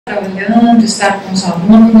olhando, estar com os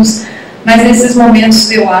alunos, mas nesses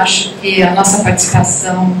momentos eu acho que a nossa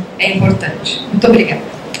participação é importante. Muito obrigada.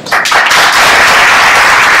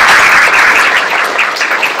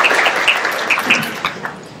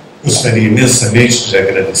 Gostaria imensamente de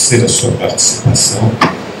agradecer a sua participação,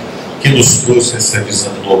 que nos trouxe essa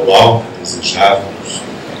visão global que desejávamos,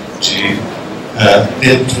 de,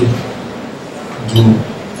 dentro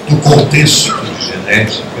do contexto de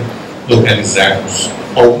genética, localizarmos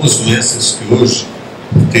algumas doenças que hoje,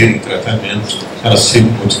 por terem tratamento, elas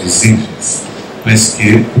ficam muito visíveis, mas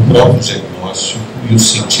que o próprio diagnóstico e o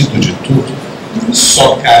sentido de tudo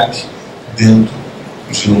só cabe dentro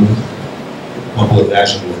de uma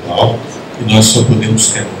abordagem global, e nós só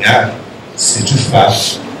podemos caminhar se de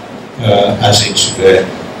fato a gente tiver,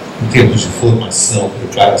 em termos de formação,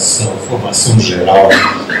 preparação, formação geral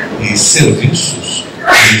e serviços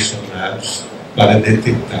direcionados para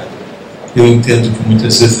detectar. Eu entendo que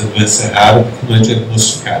muitas vezes a doença é rara porque não é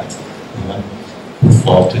diagnosticada, não é? Por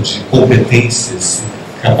falta de competências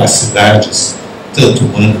e capacidades, tanto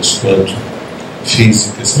humanas quanto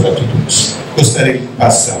físicas, para tudo isso. Gostaria de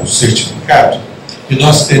passar o certificado e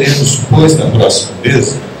nós teremos, depois da próxima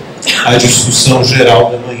mesa, a discussão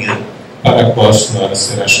geral da manhã, para a qual a senhora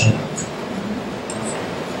será chamada.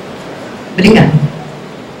 Obrigada.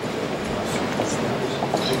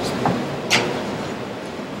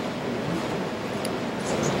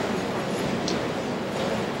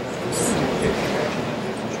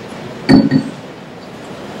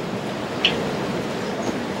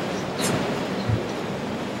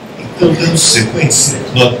 Então, dando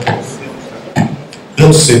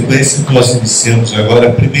sequência, nós iniciamos agora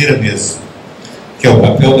a primeira mesa, que é o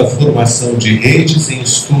papel da formação de redes em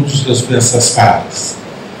estudos das doenças raras,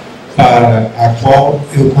 para a qual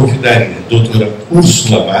eu convidaria a doutora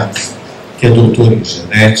Úrsula Matos, que é doutora em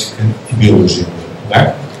genética e biologia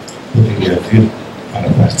molecular, poderia vir para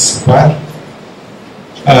participar.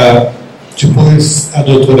 Depois, a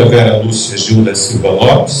doutora Vera Lúcia Gil da Silva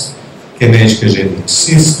Lopes, que é médica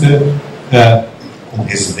geneticista, com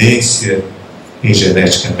residência em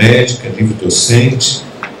genética médica, livre-docente,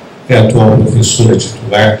 é atual professora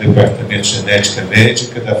titular do Departamento de Genética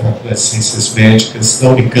Médica da Faculdade de Ciências Médicas da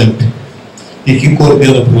Unicamp e que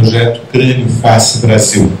coordena o projeto Crânio Face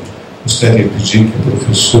Brasil. Gostaria de pedir que a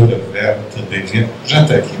professora Vera também venha. Já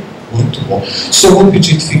está aqui, muito bom. Só vou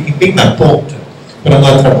pedir que fiquem bem na ponta para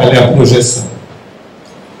não atrapalhar a projeção.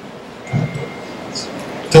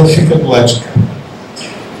 Então fica do lado de cá.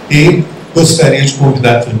 E gostaria de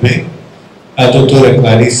convidar também a doutora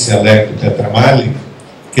Clarice Alegre Petramalli,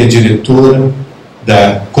 que é diretora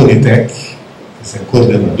da Conitec,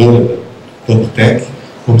 coordenadora da Conitec,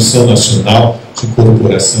 Comissão Nacional de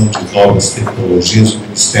Incorporação de Novas Tecnologias do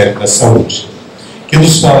Ministério da Saúde, que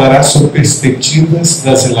nos falará sobre perspectivas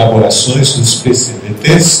das elaborações dos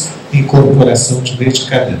PCDTs em incorporação de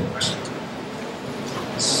medicamentos.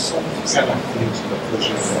 Só ficar na frente da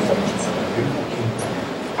projeção.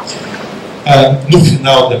 No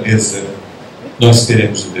final da mesa, nós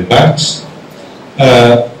teremos o debate.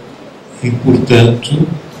 E, portanto,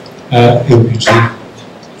 eu pedi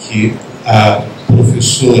que a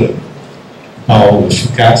professora Paula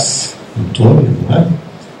ficasse, Antônio, não é?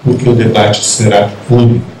 Porque o debate será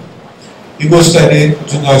único. E gostaria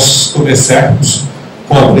de nós começarmos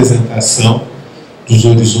com a apresentação dos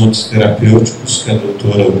horizontes terapêuticos que a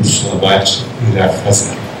doutora Úrsula Matos irá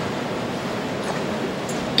fazer.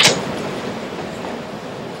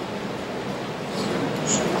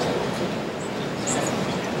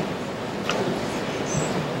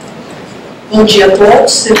 Bom dia a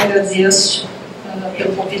todos, eu agradeço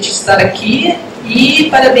pelo convite de estar aqui e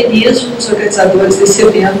parabenizo os organizadores desse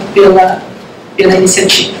evento pela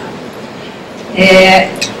iniciativa.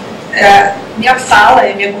 Minha fala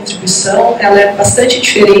e minha contribuição ela é bastante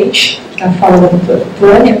diferente da fala da doutora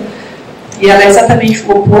Antônia e ela é exatamente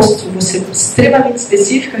o oposto, vou ser extremamente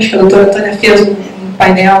específica. Acho que a doutora Antônia fez um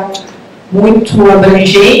painel muito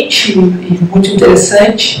abrangente e muito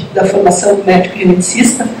interessante da formação do médico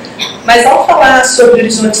geneticista. Mas ao falar sobre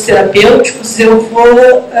horizontes terapêuticos, eu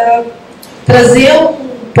vou trazer um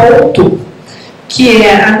ponto que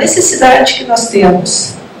é a necessidade que nós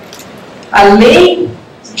temos, além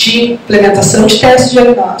de implementação de testes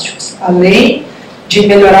diagnósticos, além de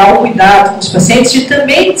melhorar o cuidado com os pacientes, de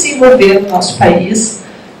também desenvolver no nosso país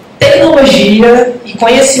tecnologia e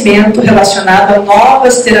conhecimento relacionado a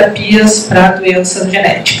novas terapias para doenças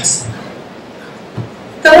genéticas.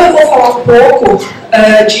 Então eu vou falar um pouco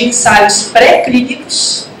de ensaios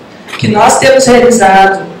pré-clínicos que nós temos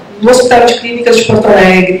realizado no Hospital de Clínicas de Porto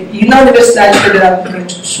Alegre e na Universidade Federal do Rio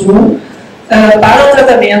Grande do Sul para o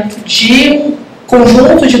tratamento de um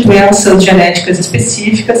conjunto de doenças genéticas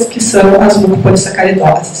específicas, que são as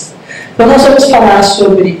mucopolissacaridoses. Então, nós vamos falar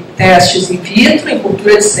sobre testes in vitro, em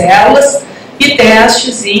cultura de células, e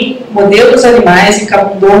testes em modelos animais, em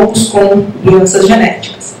camundongos com doenças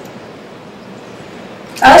genéticas.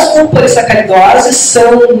 As mucopolissacaridoses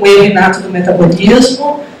são um erro inato do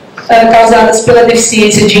metabolismo, causadas pela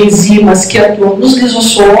deficiência de enzimas que atuam nos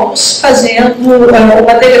lisossomos, fazendo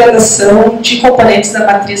uma degradação de componentes da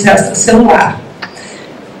matriz extracelular.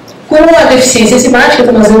 Com a deficiência enzimática,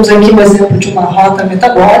 então nós vemos aqui um exemplo de uma rota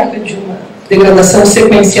metabólica, de uma degradação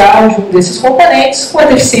sequencial de um desses componentes. Com a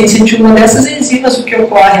deficiência de uma dessas enzimas, o que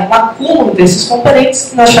ocorre é um acúmulo desses componentes,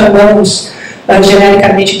 que nós chamamos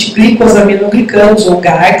genericamente de glicosaminoglicanos, ou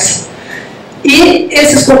GAGs. E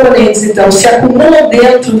esses componentes, então, se acumulam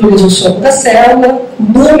dentro do lisossomo da célula, o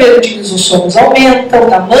número de lisossomos aumenta, o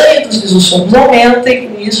tamanho dos lisossomos aumenta, e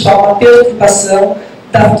com isso há uma perturbação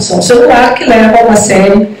da função celular, que leva a uma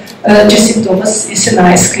série de sintomas e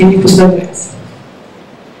sinais clínicos da doença.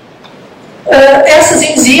 Essas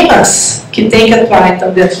enzimas, que têm que atuar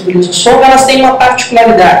então, dentro do lisossomo, elas têm uma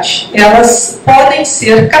particularidade. Elas podem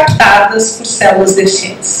ser captadas por células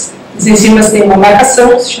deficientes. As enzimas têm uma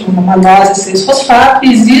marcação, que se chama uma manose 6-fosfato,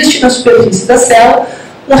 e existe na superfície da célula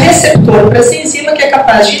um receptor para essa enzima que é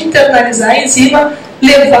capaz de internalizar a enzima,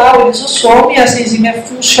 levar o lisossomo, e essa enzima é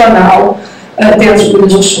funcional dentro do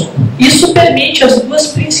lisossomo. Isso permite as duas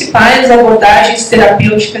principais abordagens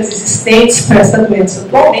terapêuticas existentes para essa doença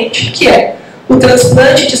atualmente, que é o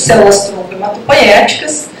transplante de células tronco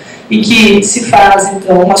hematopoéticas, e que se faz,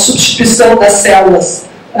 então, uma substituição das células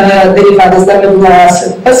derivadas da medula óssea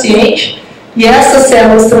do paciente, e essas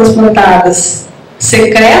células transplantadas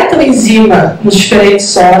secretam enzima nos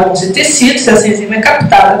diferentes órgãos e tecidos, essa enzima é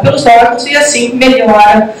captada pelos órgãos e assim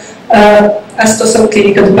melhora a situação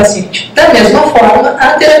clínica do paciente. Da mesma forma,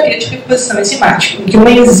 a terapia de reposição enzimática, em que uma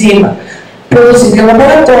enzima produzida em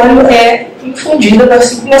laboratório é infundida na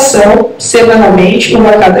circulação semanalmente ou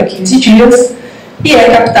a cada 15 dias e é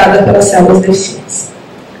captada pelas células deficientes.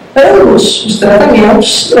 Ambos os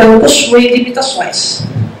tratamentos possuem limitações,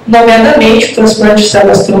 nomeadamente o transplante de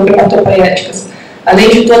células tronco hematopoéticas, além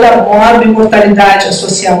de toda a morbimortalidade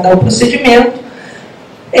associada ao procedimento,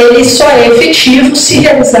 ele só é efetivo se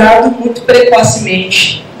realizado muito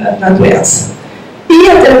precocemente na doença. E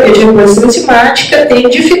a terapia de reposição enzimática tem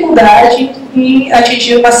dificuldade em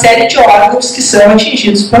atingir uma série de órgãos que são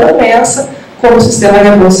atingidos pela doença, como o sistema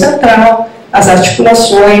nervoso central, as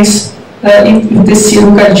articulações e o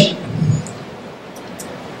tecido cardíaco.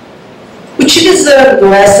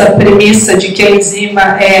 Utilizando essa premissa de que a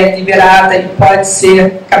enzima é liberada e pode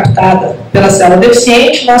ser captada pela célula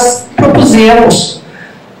deficiente, nós propusemos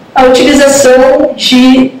a utilização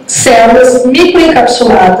de células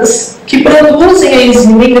microencapsuladas que produzem a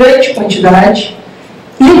enzima em grande quantidade,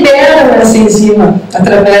 liberam essa enzima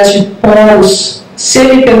através de poros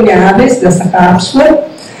semipermeáveis dessa cápsula,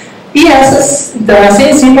 e então, essa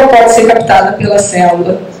enzima pode ser captada pela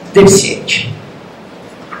célula deficiente.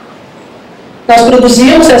 Nós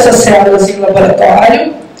produzimos essas células em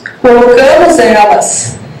laboratório, colocamos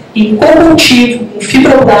elas em cocultivo com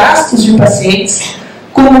fibroblastos de pacientes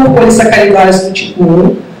com mucopolissacaridose do tipo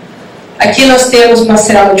 1. Aqui nós temos uma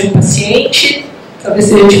célula de um paciente, talvez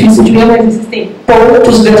seja difícil de ver, mas existem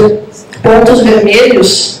pontos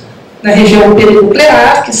vermelhos na região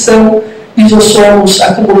perinuclear, que são lisossomos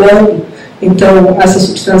acumulando, então, essa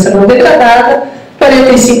substância não degradada.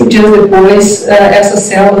 45 dias depois, essas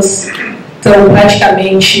células estão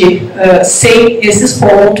praticamente sem esses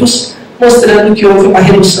pontos, mostrando que houve uma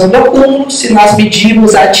redução do acúmulo. Se nós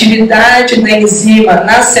medirmos a atividade da enzima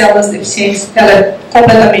nas células deficientes, ela é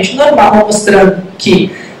completamente normal, mostrando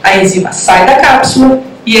que a enzima sai da cápsula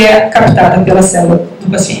e é captada pela célula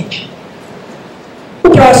do paciente. O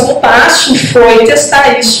próximo passo foi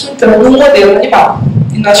testar isso, então, num modelo animal.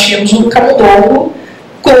 E nós tínhamos um camundongo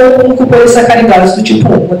com mucopolissacaridose do tipo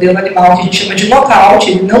 1, um modelo animal que a gente chama de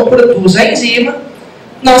knockout, ele não produz a enzima.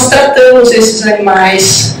 Nós tratamos esses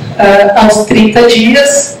animais aos 30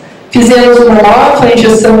 dias, fizemos uma nova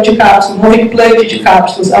injeção de cápsulas, um novo implante de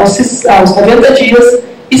cápsulas aos 90 dias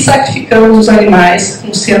e sacrificamos os animais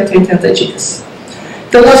com 180 dias.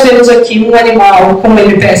 Então, nós vemos aqui um animal com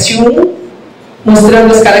MPS1,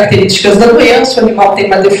 mostrando as características da doença. O animal tem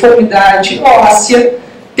uma deformidade óssea,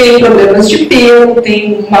 tem problemas de pelo,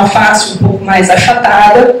 tem uma face um pouco mais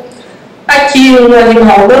achatada. Aqui um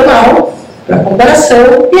animal normal, para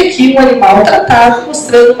comparação, e aqui um animal tratado,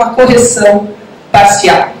 mostrando uma correção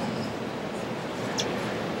parcial.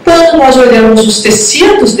 Quando nós olhamos os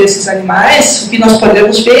tecidos desses animais, o que nós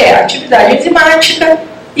podemos ver é a atividade enzimática,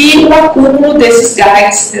 e o acúmulo desses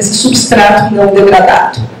gás, desse substrato não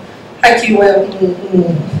degradado. Aqui um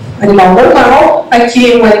animal normal,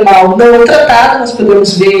 aqui um animal não tratado, nós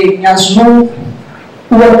podemos ver em azul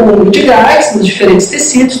o acúmulo de gás nos diferentes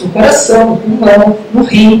tecidos, no coração, no pulmão, no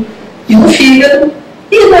rim e no fígado.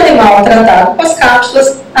 E no animal tratado com as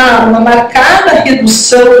cápsulas, há uma marcada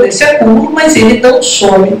redução desse acúmulo, mas ele não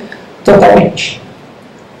some totalmente.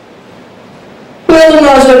 Quando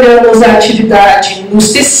nós olhamos a atividade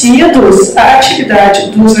nos tecidos, a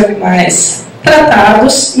atividade dos animais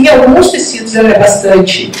tratados, em alguns tecidos ela é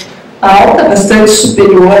bastante alta, bastante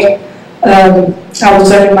superior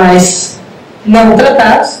aos animais não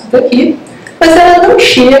tratados, daqui, mas ela não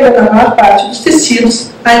chega, na maior parte dos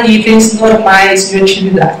tecidos, a níveis normais de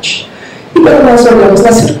atividade. E quando nós olhamos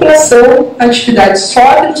na circulação, a atividade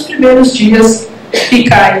sobe nos primeiros dias e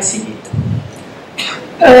cai em seguida.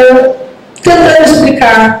 Tentando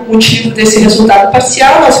explicar o motivo desse resultado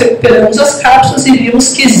parcial, nós recuperamos as cápsulas e vimos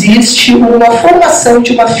que existe uma formação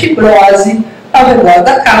de uma fibrose ao redor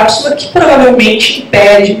da cápsula que provavelmente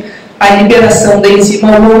impede a liberação da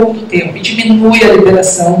enzima ao longo do tempo e diminui a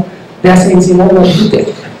liberação dessa enzima ao longo do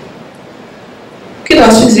tempo. O que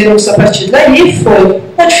nós fizemos a partir daí foi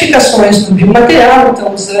modificações no biomaterial,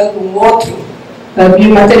 então usando um outro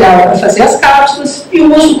biomaterial para fazer as cápsulas e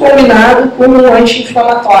o uso combinado com um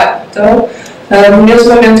anti-inflamatório. Então, no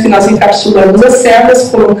mesmo momento que nós encapsulamos as células,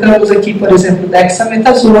 colocamos aqui, por exemplo,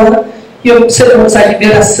 dexametasona e observamos a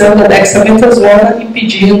liberação da dexametasona,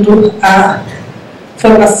 impedindo a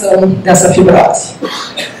formação dessa fibrose.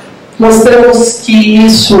 Mostramos que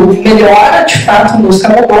isso melhora, de fato, nos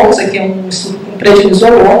camundongos. Aqui é um estudo com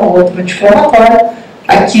prednisolona, outro anti-inflamatório.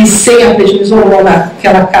 Aqui, sem a prednisolona,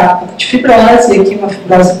 aquela capa de fibrose, e aqui uma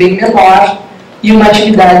fibrose bem menor e uma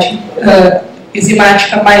atividade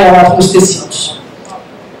enzimática maior nos tecidos.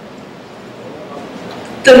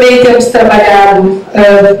 Também temos trabalhado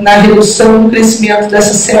na redução do crescimento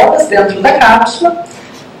dessas células dentro da cápsula,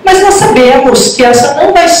 mas nós sabemos que essa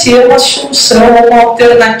não vai ser uma solução, uma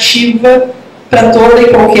alternativa para todo e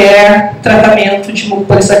qualquer tratamento de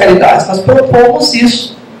mucopolissacaridose. Nós propomos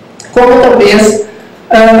isso como talvez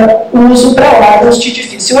o uso para órgãos de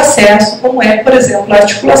difícil acesso, como é, por exemplo, a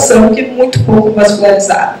articulação, que é muito pouco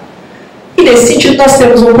vascularizada. E nesse sentido nós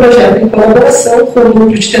temos um projeto em colaboração com o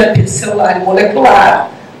Núcleo de Terapia Celular e Molecular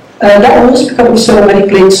da USP, com a professora Maria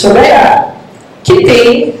Cleide Sobraiar, que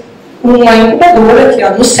tem uma incubadora, que é a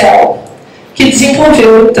no Céu, que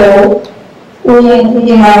desenvolveu, então,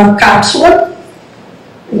 uma cápsula,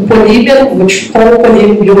 um polímero, modificou um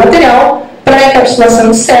polímero biomaterial para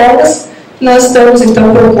encapsulação de células. Nós estamos,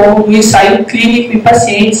 então, propondo um ensaio clínico em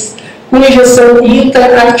pacientes com injeção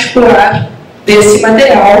intra-articular desse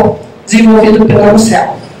material desenvolvido pela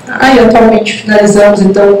Nucel. E atualmente finalizamos,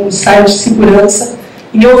 então, um ensaio de segurança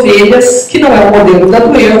em ovelhas, que não é o modelo da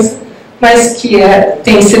doença, mas que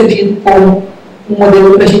tem servido como um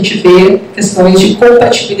modelo para a gente ver questões de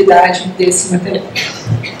compatibilidade desse material.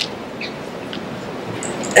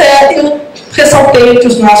 Eu ressaltei que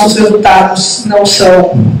os nossos resultados não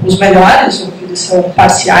são os melhores, ou que eles são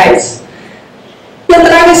parciais. E eu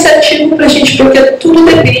trago esse artigo para a gente, porque tudo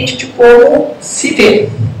depende de como se vê.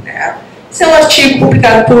 Esse é um artigo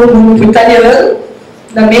publicado por um grupo italiano,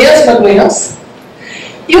 da mesma doença,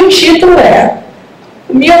 e o título é: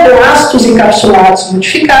 mioblastos encapsulados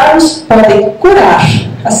modificados podem curar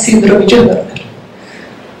a síndrome de Hammer.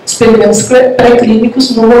 Experimentos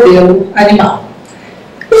pré-clínicos no modelo animal.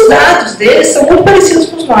 Os dados deles são muito parecidos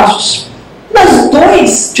com os nossos. Mas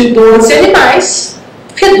 2 de 12 animais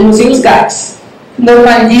reduzem os gases,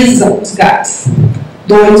 normalizam os gases.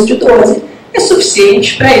 2 de 12 é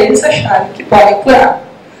suficiente para eles acharem que podem curar.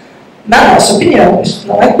 Na nossa opinião, isso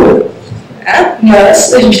não é cura.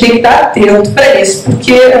 Mas a gente tem que estar atento para isso,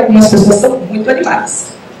 porque algumas pessoas são muito animadas.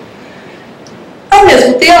 Ao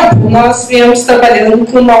mesmo tempo, nós viemos trabalhando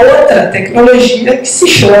com uma outra tecnologia que se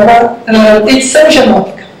chama edição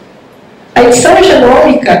genômica. A edição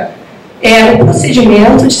genômica é um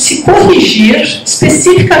procedimento de se corrigir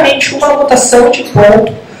especificamente uma mutação de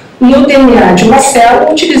ponto no DNA de uma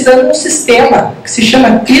célula utilizando um sistema que se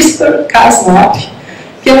chama CRISPR-Cas9,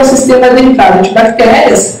 que é um sistema derivado de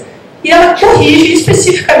bactérias, e ela corrige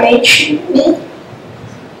especificamente um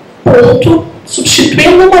ponto,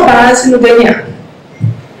 substituindo uma base no DNA.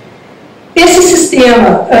 Esse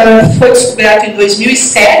sistema foi descoberto em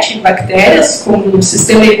 2007 em bactérias, como um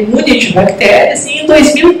sistema imune de bactérias, e em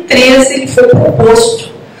 2013 ele foi proposto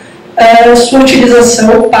sua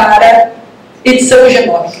utilização para edição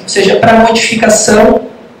genômica, ou seja, para modificação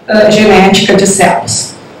genética de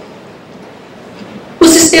células. O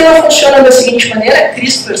sistema funciona da seguinte maneira: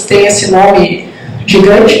 CRISPR tem esse nome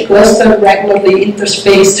gigante, cluster regularly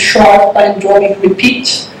interspaced short palindromic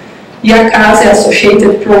repeat, e a casa é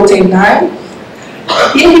associated protein 9.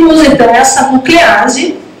 E ele usa então essa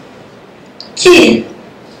nuclease que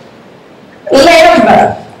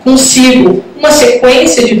leva consigo uma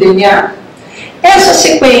sequência de DNA. Essa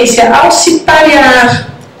sequência, ao se parear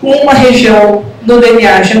com uma região no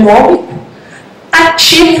DNA genômico,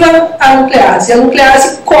 ativa a nuclease. A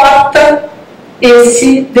nuclease corta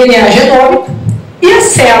esse DNA genômico e a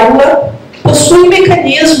célula possui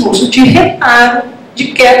mecanismos de reparo de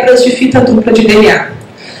quebras de fita dupla de DNA.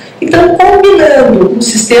 Então, combinando o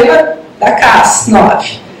sistema da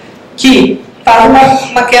Cas9, que faz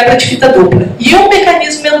uma quebra de fita dupla, e um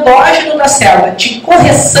mecanismo endógeno da célula de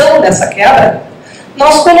correção dessa quebra,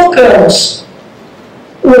 nós colocamos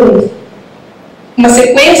uma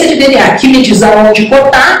sequência de DNA que me diz aonde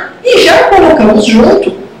cortar e já colocamos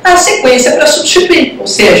junto a sequência para substituir. Ou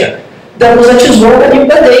seja, damos a tesoura e o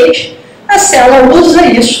band-aid, a célula usa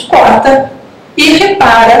isso, corta e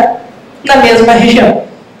repara na mesma região.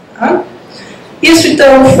 Tá? Isso,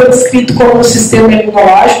 então, foi descrito como um sistema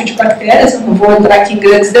imunológico de bactérias. Eu não vou entrar aqui em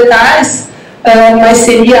grandes detalhes, mas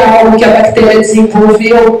seria algo que a bactéria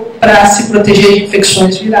desenvolveu para se proteger de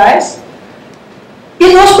infecções virais. E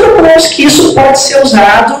nós propomos que isso pode ser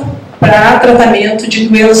usado para tratamento de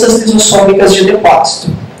doenças lisossômicas de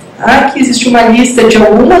depósito. Aqui existe uma lista de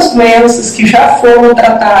algumas doenças que já foram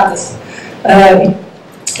tratadas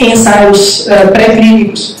em ensaios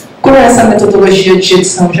pré-clínicos com essa metodologia de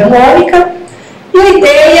edição genômica. E a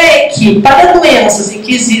ideia é que, para doenças em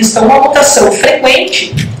que exista uma mutação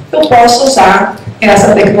frequente, eu posso usar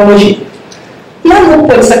essa tecnologia. Na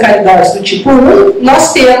mucopolissacaridose do tipo 1,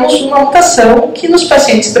 nós temos uma mutação que nos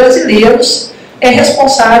pacientes brasileiros é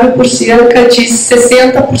responsável por cerca de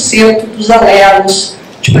 60% dos alelos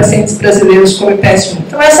de pacientes brasileiros com IPS1.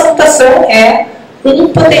 Então, essa mutação é um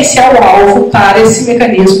potencial alvo para esse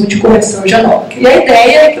mecanismo de correção genômica. E a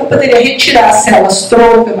ideia é que eu poderia retirar as células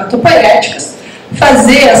tronco hematopoéticas,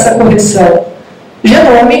 fazer essa correção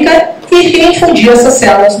genômica e reinfundir essas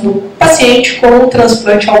células no paciente com um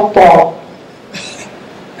transplante autólogo.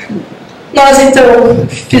 Nós, então,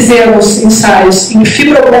 fizemos ensaios em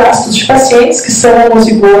fibroblastos de pacientes que são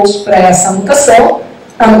homozigotos para essa mutação.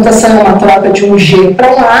 A mutação é uma troca de um G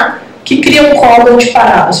para um A, que cria um códon de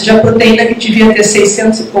parado. Ou seja, a proteína que devia ter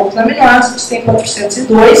 600 e poucos aminoácidos tem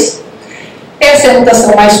 402. Essa é a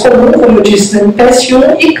mutação mais comum, como eu disse, no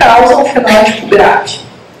IPS1 e causa um fenótipo grave.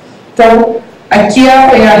 Então, aqui é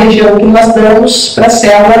a região que nós damos para a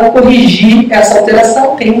célula corrigir essa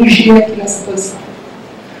alteração. Tem um G aqui nessa posição.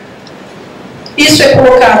 Isso é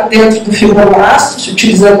colocado dentro do fibroblasto,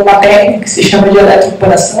 utilizando uma técnica que se chama de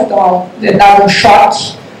eletroporação. Então, é dado um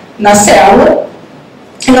choque na célula.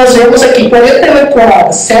 E nós vemos aqui 48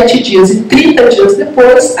 horas, 7 dias e 30 dias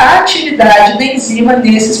depois, a atividade da enzima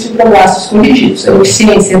nesses fibroblastos corrigidos. A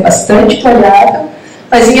eficiência é bastante variável,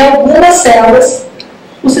 mas em algumas células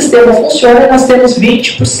o sistema funciona e nós temos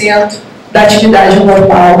 20% da atividade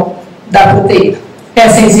normal da proteína.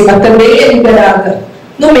 Essa enzima também é liberada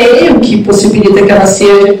no meio, que possibilita que ela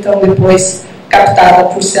seja, então, depois captada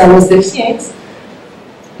por células deficientes.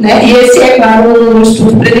 Né? E esse é, claro, um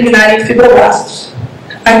estudo preliminar em fibroblastos.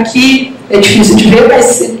 Aqui é difícil de ver,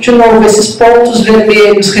 mas, de novo, esses pontos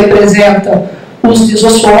vermelhos representam os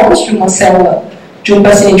lisossomos de uma célula de um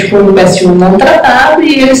paciente com IPS1 não tratado,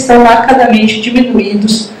 e eles estão marcadamente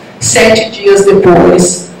diminuídos 7 dias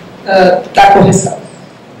depois da correção.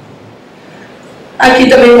 Aqui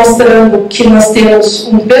também mostrando que nós temos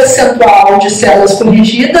um percentual de células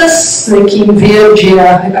corrigidas, aqui em verde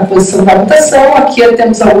a posição da mutação, aqui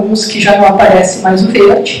temos alguns que já não aparecem mais no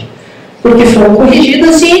verde, porque foram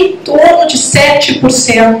corrigidas, e em torno de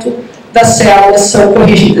 7% das células são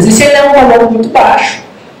corrigidas. Esse ainda é um valor muito baixo,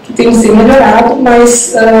 que tem que ser melhorado,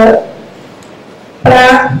 mas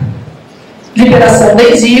para liberação da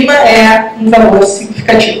enzima é um valor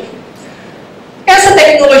significativo. Essa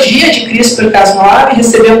tecnologia de CRISPR-Cas9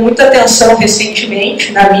 recebeu muita atenção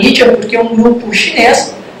recentemente na mídia, porque um grupo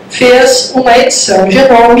chinês fez uma edição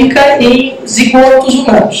genômica em zigotos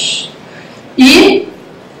humanos. E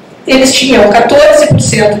eles tinham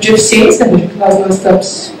 14% de eficiência, nós não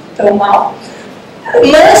estamos tão mal,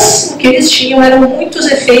 mas o que eles tinham eram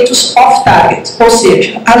muitos efeitos off-target, ou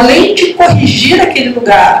seja, além de corrigir aquele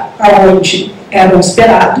lugar onde era o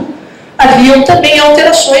esperado, haviam também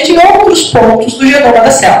alterações em outros pontos do genoma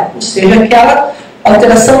da célula, ou seja, aquela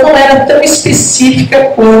alteração não era tão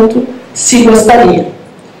específica quanto se gostaria.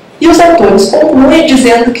 E os autores concluem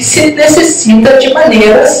dizendo que se necessita de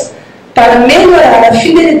maneiras para melhorar a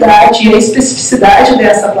fidelidade e a especificidade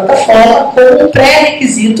dessa plataforma como um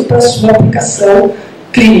pré-requisito para sua aplicação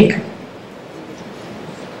clínica.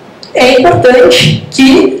 É importante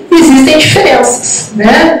que existem diferenças,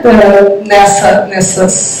 né,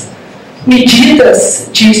 nessas medidas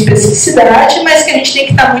de especificidade, mas que a gente tem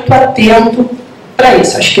que estar muito atento para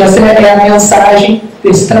isso. Acho que essa é a mensagem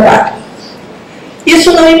desse trabalho.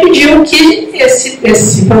 Isso não impediu que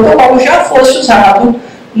esse protocolo já fosse usado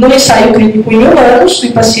no ensaio clínico em humanos,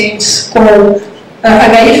 em pacientes com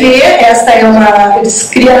HIV. Eles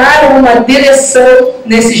criaram uma deleção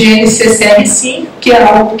nesse gene CCR5, que é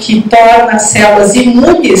algo que torna as células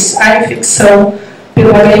imunes à infecção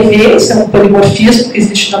pelo HIV. Isso é um polimorfismo que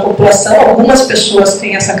existe na população. Algumas pessoas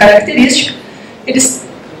têm essa característica. Eles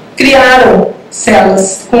criaram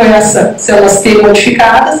células com essas células T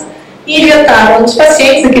modificadas e injetaram nos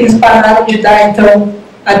pacientes, que eles pararam de dar, então,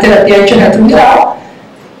 a terapia antirretroviral,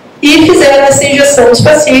 e fizeram essa injeção nos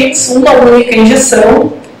pacientes, uma única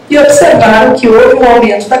injeção, e observaram que houve um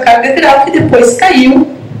aumento da carga viral que depois caiu,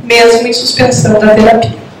 mesmo em suspensão da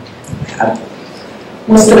terapia. Tá?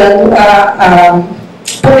 Mostrando a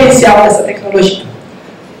potencial dessa tecnologia.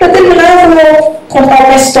 Para terminar, eu vou contar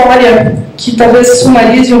uma história que talvez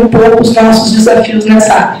sumarize um pouco os nossos desafios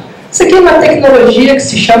nessa área. Isso aqui é uma tecnologia que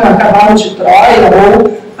se chama cavalo de Troia,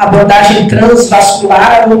 ou abordagem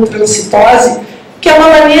transvascular, ou transcitose, que é uma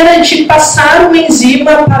maneira de passar uma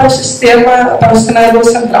enzima para o sistema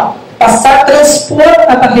nervoso central. Transpor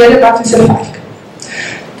a barreira hematoencefálica.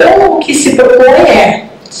 Então, o que se propõe é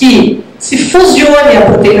que se fusione a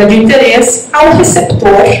proteína de interesse a um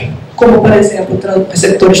receptor, como, por exemplo, o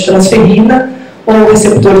receptor de transferrina ou o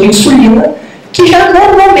receptor de insulina, que já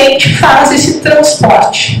normalmente faz esse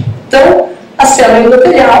transporte. Então, a célula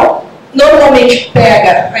endotelial normalmente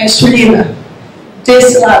pega a insulina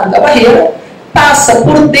desse lado da barreira, passa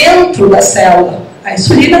por dentro da célula a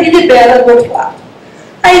insulina e libera do outro lado.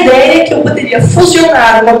 A ideia é que eu poderia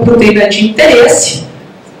fusionar uma proteína de interesse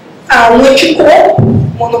a um anticorpo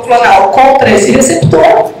monoclonal contra esse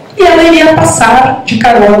receptor e ela iria passar de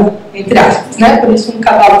carona, entre aspas, né? Por isso um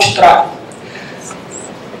cavalo de Troia.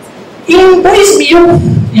 Em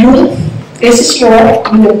 2001, esse senhor,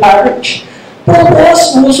 William Parrott,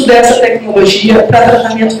 propôs o uso dessa tecnologia para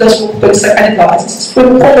tratamento das mucopolissacaridoses. Foi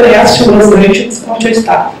um congresso em Los Angeles, onde eu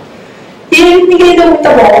estava. E ninguém deu muita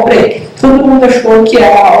bola para ele. Todo mundo achou que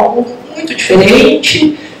era algo muito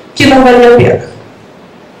diferente, que não valia a pena.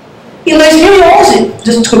 Em 2011,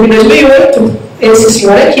 desculpe, em 2008, esse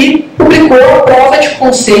senhor aqui publicou a prova de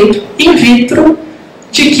conceito in vitro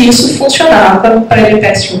de que isso funcionava para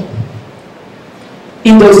LPS1.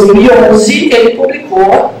 Em 2011, ele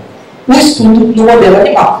publicou um estudo no modelo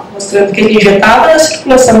animal, mostrando que ele injetava na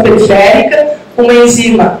circulação periférica uma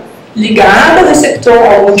enzima ligada ao receptor,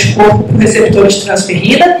 ao anticorpo para o receptor de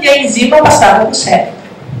transferrina, e a enzima passava para o cérebro.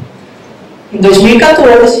 Em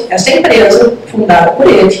 2014, essa empresa, fundada por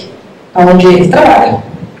ele, onde ele trabalha,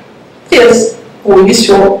 fez ou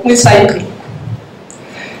iniciou um ensaio clínico.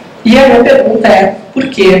 E a minha pergunta é, por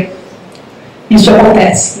que isso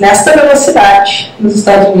acontece nesta velocidade nos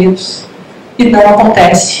Estados Unidos e não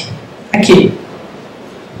acontece aqui?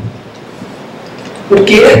 Por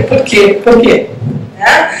quê? Por quê? Por quê?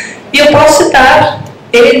 E eu posso citar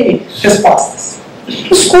N respostas.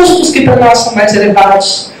 Os custos, que para nós são mais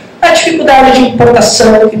elevados, a dificuldade de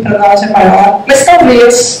importação, que para nós é maior, mas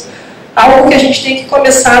talvez algo que a gente tem que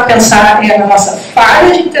começar a pensar é na nossa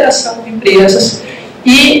falha de interação com empresas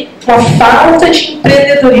e uma falta de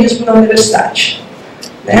empreendedorismo na universidade.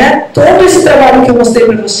 Todo esse trabalho que eu mostrei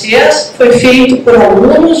para vocês foi feito por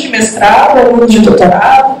alunos de mestrado, alunos de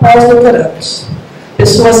doutorado, pós-doutorandos.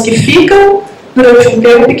 Pessoas que ficam durante um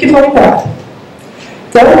tempo e que vão embora.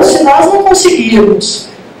 Então, se nós não conseguirmos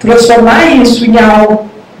transformar isso em algo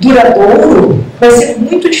duradouro, vai ser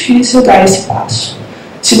muito difícil dar esse passo.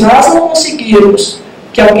 Se nós não conseguirmos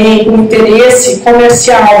que alguém com interesse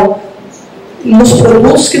comercial nos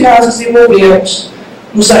produtos que nós desenvolvemos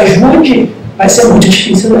nos ajude, vai ser muito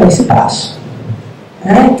difícil dar esse passo.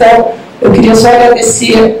 Então, eu queria só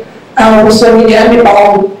agradecer ao professor Guilherme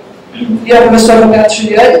Paulo e ao professor Roberto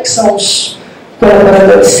Juliani, que são os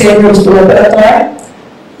colaboradores sêniores do laboratório,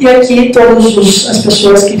 e aqui todas as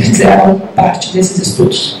pessoas que fizeram parte desses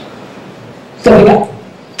estudos. Muito obrigada.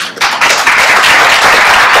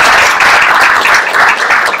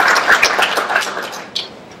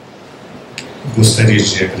 Gostaria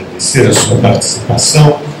de agradecer a sua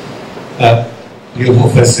participação e eu vou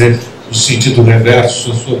fazer no sentido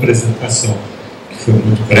reverso a sua apresentação, que foi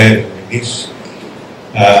muito breve no início.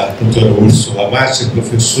 A doutora Úrsula Márcia é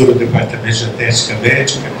professora do Departamento de Genética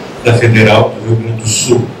Médica da Federal do Rio Grande do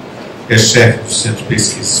Sul. é chefe do Centro de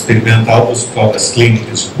Pesquisa Experimental do Hospital das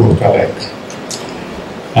Clínicas de Porto Alegre.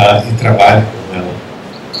 Em trabalho, como ela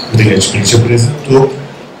brilhantemente apresentou,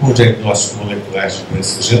 com o diagnóstico molecular de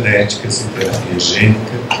doenças genéticas e terapia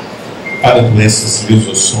gênica para doenças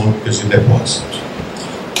lisossômicas de depósito.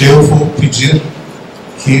 Eu vou pedir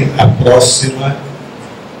que a próxima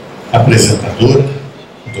apresentadora,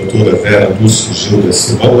 a doutora Vera Lúcia Gilda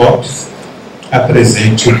Silva Lopes,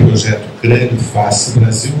 apresente o projeto Crânio Face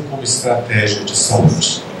Brasil como estratégia de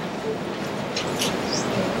saúde.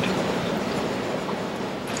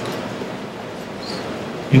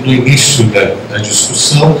 E no início da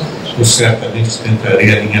discussão, eu certamente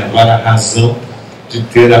tentarei alinhavar a razão de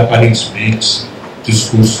ter aparentemente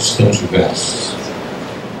discursos tão diversos.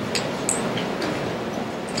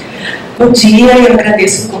 Bom dia, eu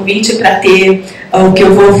agradeço o convite para ter o que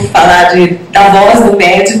eu vou falar da voz do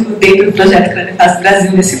médico dentro do projeto Crânio Face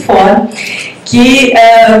Brasil nesse fórum, que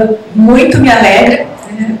muito me alegra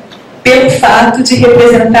pelo fato de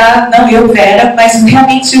representar, não eu, Vera, mas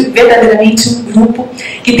realmente, verdadeiramente um grupo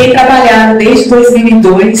que tem trabalhado desde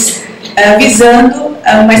 2002 visando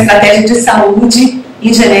uma estratégia de saúde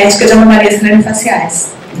em genética de anomalias craniofaciais.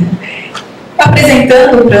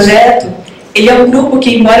 Apresentando o projeto, ele é um grupo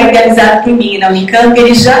que, embora idealizado por mim na Unicamp,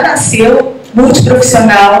 ele já nasceu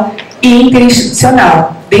multiprofissional e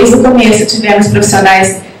interinstitucional. Desde o começo tivemos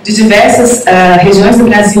profissionais de diversas regiões do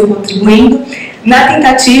Brasil contribuindo na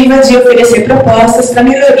tentativa de oferecer propostas para a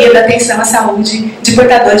melhoria da atenção à saúde de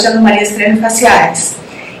portadores de anomalias craniofaciais.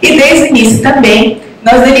 E desde o início também,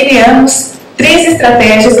 nós delineamos 3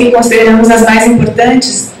 estratégias que consideramos as mais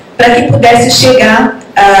importantes para que pudesse chegar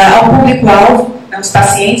ao público-alvo, aos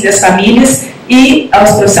pacientes e às famílias e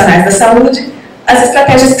aos profissionais da saúde, as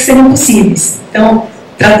estratégias que seriam possíveis. Então,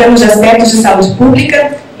 tratamos de aspectos de saúde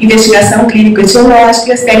pública, investigação clínico-etiológica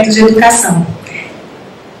e aspectos de educação.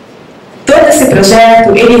 Todo esse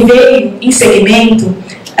projeto, ele veio em segmento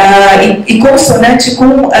e consonante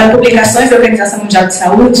com publicações da Organização Mundial de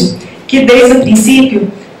Saúde, que desde o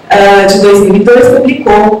princípio de 2002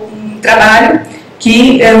 publicou um trabalho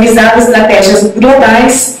que visava estratégias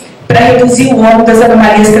globais para reduzir o ônus das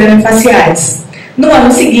anomalias craniofaciais. No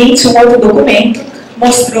ano seguinte, um outro documento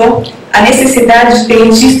mostrou a necessidade de ter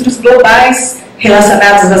registros globais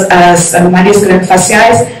relacionados às anomalias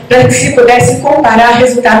craniofaciais para que se pudesse comparar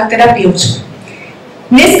resultado terapêutico.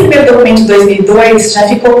 Nesse primeiro documento de 2002, já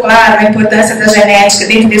ficou claro a importância da genética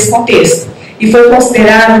dentro desse contexto e foi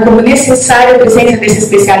considerado como necessária a presença desse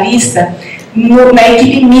especialista na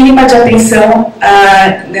equipe mínima de atenção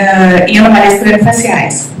em anomalias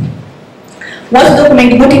craniofaciais. Um outro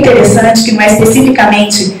documento muito interessante, que não é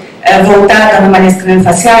especificamente voltado a anomalias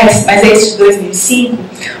craniofaciais, mas é este de 2005,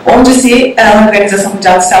 onde a Organização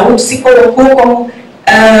Mundial de Saúde se colocou como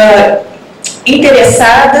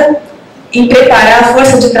interessada em preparar a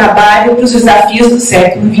força de trabalho para os desafios do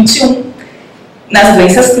século XXI nas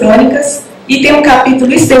doenças crônicas, e tem um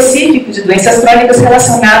capítulo específico de doenças crônicas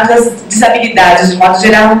relacionadas às desabilidades de modo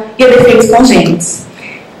geral e a defeitos congênitos.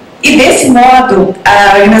 E desse modo,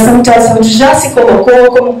 a Organização Mundial de Saúde já se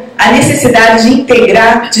colocou como a necessidade de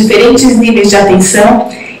integrar diferentes níveis de atenção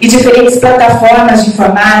e diferentes plataformas de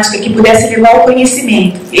informática que pudessem levar ao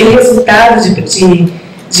conhecimento e resultados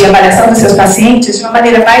de avaliação dos seus pacientes de uma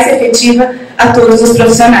maneira mais efetiva a todos os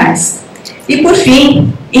profissionais. E por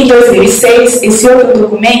fim, em 2006, esse outro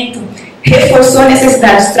documento reforçou a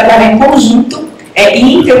necessidade de trabalhar em conjunto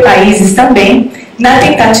e interpaíses também, na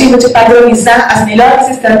tentativa de padronizar as melhores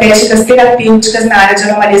estratégias terapêuticas na área de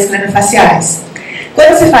anomalias craniofaciais.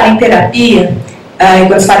 Quando se fala em terapia, e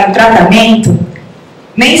quando se fala em tratamento,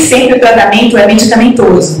 nem sempre o tratamento é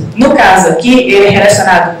medicamentoso. No caso aqui, ele é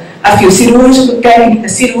relacionado a fio cirúrgico, técnica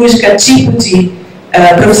cirúrgica, tipo de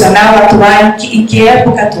profissional atuar, em que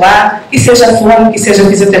época atuar, que seja fono, que seja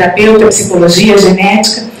fisioterapeuta, psicologia,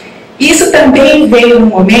 genética. Isso também veio num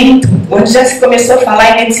momento onde já se começou a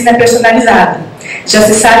falar em medicina personalizada. Já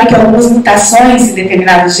se sabe que algumas mutações em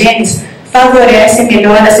determinados genes favorecem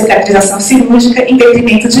melhor a cicatrização cirúrgica em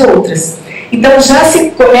detrimento de outras. Então já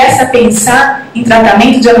se começa a pensar em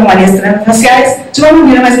tratamento de anomalias craniofaciais de uma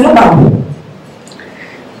maneira mais global.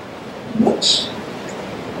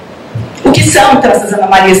 O que são, então, essas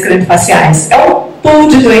anomalias craniofaciais? É um pool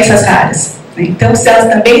de doenças raras. Então, se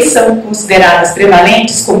elas também são consideradas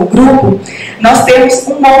prevalentes como grupo, nós temos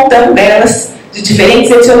um montão delas de diferentes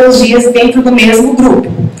etiologias dentro do mesmo grupo.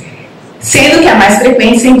 Sendo que a mais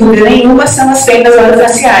frequente, sem dúvida nenhuma, são as fendas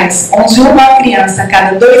orofaciais, onde uma criança a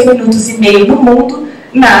cada 2,5 minutos no mundo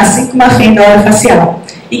nasce com uma fenda orofacial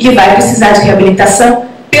e que vai precisar de reabilitação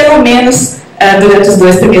pelo menos durante os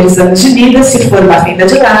 2 primeiros anos de vida, se for uma fenda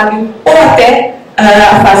de lábio, ou até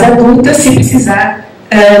a fase adulta, se precisar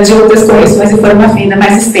de outras correções e for uma fenda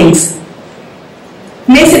mais extensa.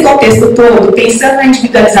 Nesse contexto todo, pensando na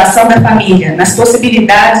individualização da família, nas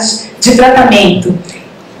possibilidades de tratamento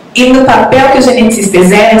e no papel que o geneticista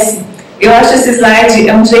exerce, eu acho esse slide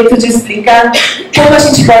é um jeito de explicar como a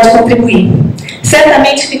gente pode contribuir.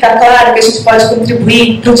 Certamente fica claro que a gente pode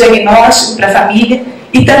contribuir para o diagnóstico, para a família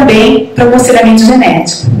e também para o aconselhamento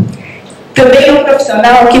genético. Também é um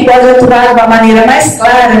profissional que pode atuar de uma maneira mais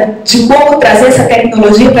clara de como trazer essa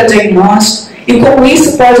tecnologia para diagnóstico e como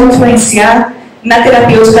isso pode influenciar na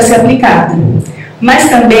terapêutica a ser aplicada. Mas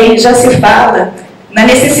também já se fala na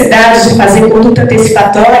necessidade de fazer conduta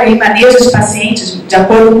antecipatória e manejo de pacientes de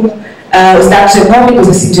acordo com os dados genômicos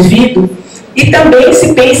desse indivíduo, e também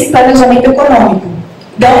se pensa em planejamento econômico.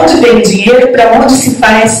 De onde vem o dinheiro, para onde se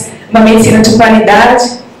faz uma medicina de qualidade,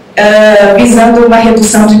 visando uma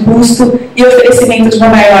redução de custo e oferecimento de uma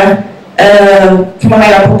maior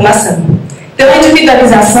população. Então, a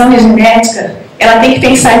individualização e a genética, ela tem que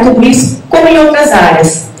pensar em tudo isso como em outras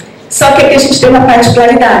áreas. Só que aqui a gente tem uma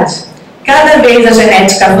particularidade. Cada vez a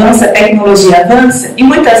genética avança, a tecnologia avança, e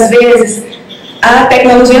muitas vezes a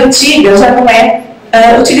tecnologia antiga já não é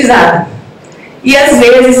utilizada. E às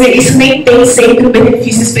vezes isso nem tem sempre um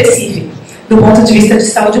benefício específico, do ponto de vista de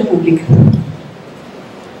saúde pública.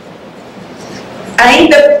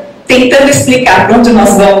 Ainda tentando explicar para onde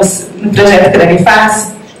nós vamos no projeto Crânio-Face,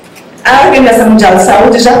 a Organização Mundial de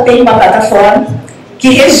Saúde já tem uma plataforma que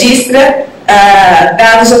registra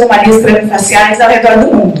dados de anomalias craniofaciais ao redor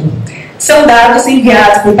do mundo. São dados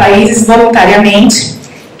enviados por países voluntariamente,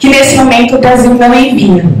 que nesse momento o Brasil não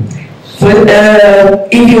envia.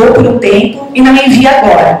 Enviou por um tempo e não envia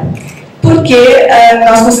agora, porque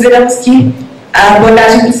nós consideramos que a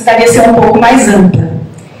abordagem precisaria ser um pouco mais ampla.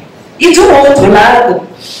 E de um outro lado,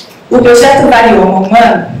 o projeto Varioma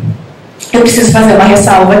Humano, eu preciso fazer uma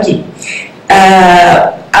ressalva aqui.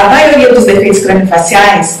 A maioria dos defeitos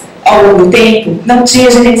craniofaciais, ao longo do tempo, não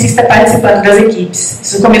tinha geneticista participando das equipes.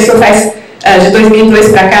 Isso começou de 2002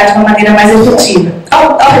 para cá de uma maneira mais efetiva,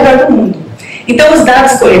 ao redor do mundo. Então, os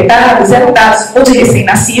dados coletados eram dados ou de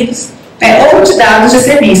recém-nascidos, ou de dados de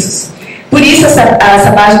serviços. Por isso,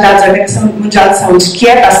 essa base de dados da Organização Mundial de Saúde, que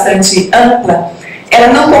é bastante ampla,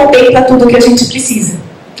 ela não contempla tudo o que a gente precisa.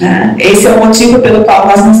 Né? Esse é o motivo pelo qual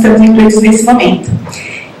nós não estamos incluídos nesse momento.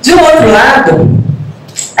 De um outro lado,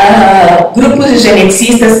 grupos de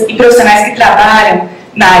geneticistas e profissionais que trabalham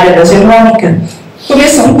na área da genômica,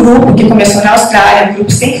 começou um grupo que começou na Austrália, um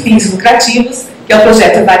grupo sem fins lucrativos, que é o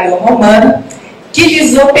projeto Varioma Humano, que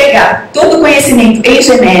visou pegar todo o conhecimento em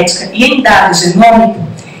genética e em dado genômico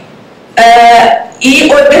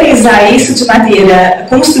e organizar isso de maneira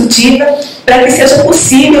construtiva para que seja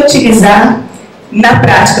possível utilizar na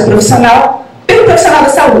prática profissional pelo profissional da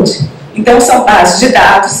saúde. Então, são bases de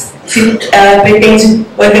dados, se pretende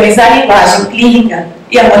organizar a linguagem clínica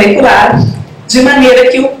e a molecular, de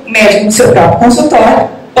maneira que o médico, no seu próprio consultório,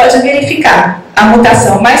 pode verificar a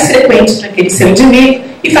mutação mais frequente para aquele seu indivíduo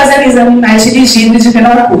e fazer um exame mais dirigido e de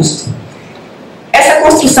menor custo. Essa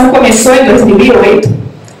construção começou em 2008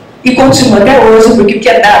 e continua até hoje, porque o que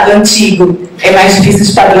é dado antigo é mais difícil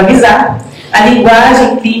de padronizar, a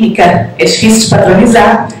linguagem clínica é difícil de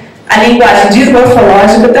padronizar, a linguagem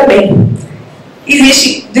dismorfológica também.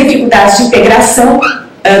 Existe dificuldade de integração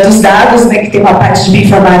dos dados, né, que tem uma parte de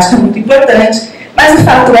bioinformática muito importante, mas o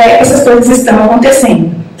fato é que essas coisas estão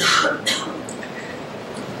acontecendo.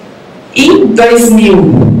 Em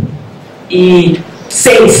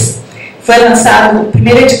 2006, foi lançado o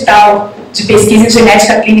primeiro edital de pesquisa em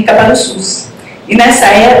genética clínica para o SUS. E nessa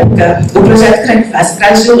época, o projeto Crânio-Face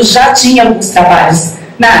Brasil já tinha alguns trabalhos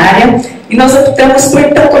na área, e nós optamos por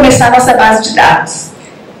então começar a nossa base de dados.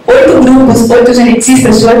 8 grupos, 8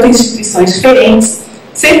 geneticistas de 8 instituições diferentes,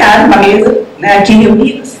 sentaram numa mesa, né, aqui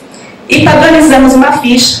reunidos, e padronizamos uma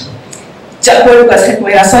ficha, de acordo com as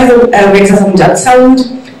recomendações da Organização Mundial de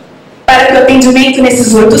Saúde, para que o atendimento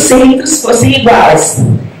nesses 8 centros fossem iguais,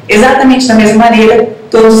 exatamente da mesma maneira,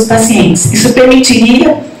 todos os pacientes. Isso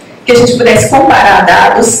permitiria que a gente pudesse comparar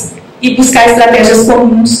dados e buscar estratégias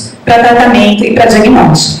comuns para tratamento e para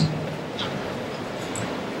diagnóstico.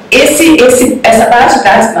 Essa base de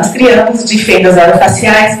dados que nós criamos de fendas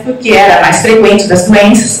orofaciais, porque era a mais frequente das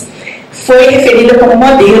doenças, foi referida como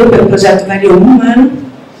modelo pelo projeto Varioma Humano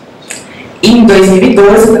em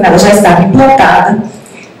 2012, quando ela já estava implantada.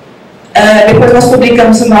 Depois nós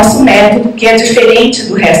publicamos o nosso método, que é diferente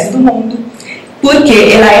do resto do mundo,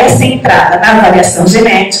 porque ela é centrada na avaliação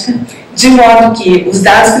genética, de modo que os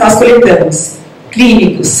dados que nós coletamos,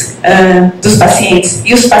 clínicos dos pacientes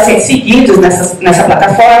e os pacientes seguidos nessa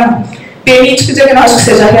plataforma, permite que o diagnóstico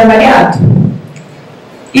seja reavaliado.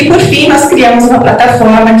 E, por fim, nós criamos uma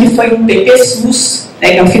plataforma que foi um PPSUS,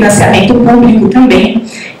 né, que é um financiamento público também,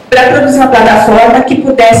 para produzir uma plataforma que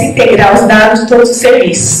pudesse integrar os dados de todos os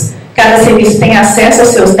serviços. Cada serviço tem acesso aos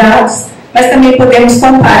seus dados, mas também podemos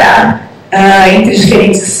comparar entre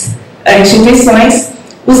diferentes instituições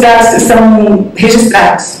os dados que são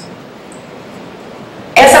registrados.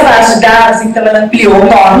 Essa base de dados, então, ela ampliou o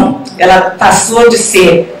nome, ela passou de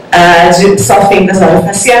ser de só fendas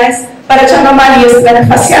orofaciais para de anomalias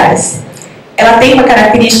craniofaciais. Ela tem uma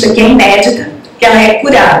característica que é inédita, que ela é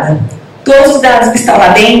curada. Todos os dados que estão lá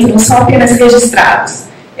dentro não são apenas registrados.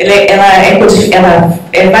 Ela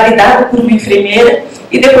é validada por uma enfermeira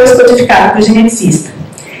e depois codificada por geneticista.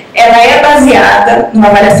 Ela é baseada numa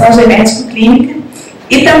avaliação genético-clínica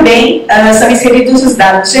e também são inseridos os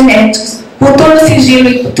dados genéticos por todo o sigilo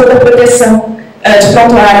e por toda a proteção de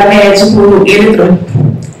prontuário médico e eletrônico.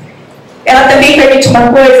 Ela também permite uma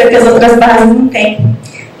coisa que as outras bases não têm,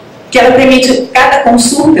 que ela permite, cada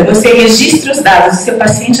consulta, você registre os dados do seu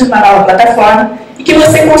paciente numa nova plataforma e que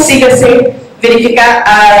você consiga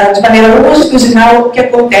verificar de maneira longitudinal o que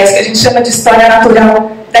acontece, que a gente chama de história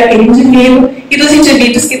natural daquele indivíduo e dos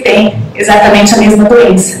indivíduos que têm exatamente a mesma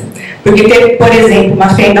doença. Porque ter, por exemplo,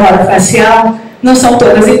 uma fenda orofacial não são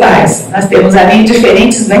todas iguais. Nós temos ali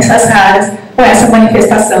diferentes doenças raras com essa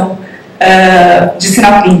manifestação de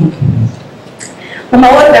sinal clínico. Uma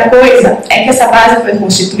outra coisa é que essa base foi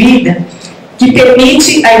constituída que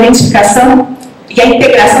permite a identificação e a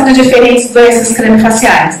integração de diferentes doenças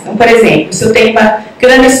craniofaciais. Então, por exemplo, se eu tenho uma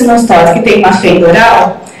crâniosinostose que tem uma fenda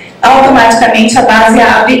oral, automaticamente a base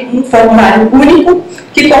abre um formulário único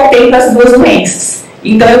que contempla as duas doenças.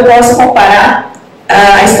 Então, eu posso comparar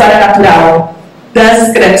a história natural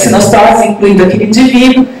das crâniosinostoses, incluindo aquele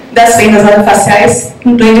indivíduo, das fendas orofaciais,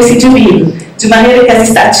 incluindo esse indivíduo, de maneira que as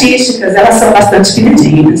estatísticas elas são bastante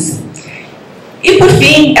fidedignas. E, por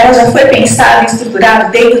fim, ela já foi pensada e estruturada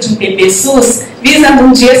dentro de um PPSUS, visando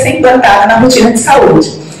um dia ser implantada na rotina de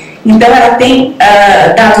saúde. Então, ela tem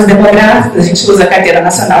dados demográficos, a gente usa a Carteira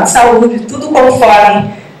Nacional de Saúde, tudo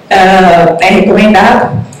conforme é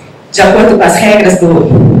recomendado, de acordo com as regras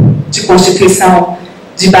de constituição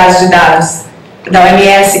de base de dados da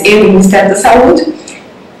OMS e do Ministério da Saúde,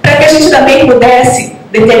 para que a gente também pudesse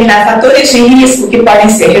determinar fatores de risco que podem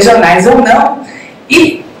ser regionais ou não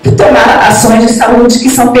e tomar ações de saúde que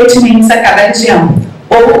são pertinentes a cada região,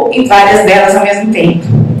 ou em várias delas ao mesmo tempo.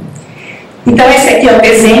 Então, esse aqui é o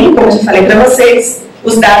desenho, como eu já falei para vocês.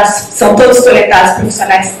 Os dados são todos coletados por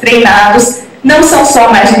profissionais treinados, não são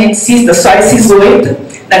só mais geneticistas, só esses 8,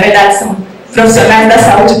 na verdade são profissionais da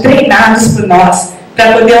saúde treinados por nós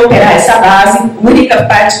para poder operar essa base. A única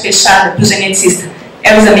parte fechada para o geneticista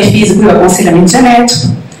é o exame físico e o aconselhamento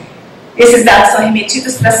genético. Esses dados são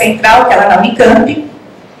remetidos para a central, que é lá na Unicamp,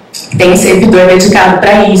 que tem um servidor dedicado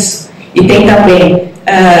para isso, e tem também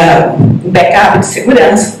um backup de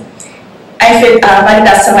segurança. A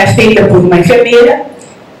validação é feita por uma enfermeira.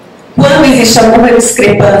 Quando existe alguma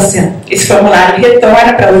discrepância, esse formulário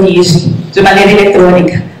retorna para a origem, de maneira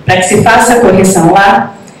eletrônica, para que se faça a correção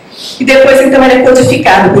lá. E depois, então, ele é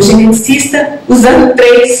codificado por geneticista, usando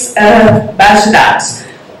 3 bases de dados.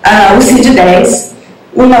 O CID-10,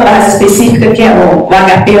 uma base específica, que é o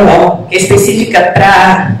HPO, que é específica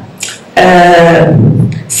para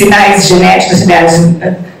sinais genéticos,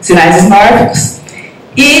 sinais dismórficos,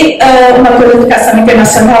 e uma codificação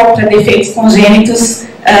internacional para defeitos congênitos,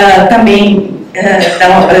 também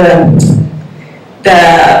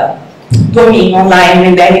da domínio online,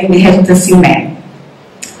 Endemic Redundancy Man.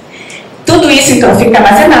 Tudo isso, então, fica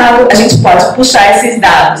armazenado, a gente pode puxar esses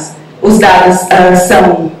dados. Os dados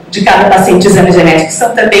são de cada paciente de exame genético,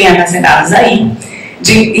 são também armazenados aí,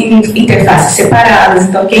 em interfaces separadas.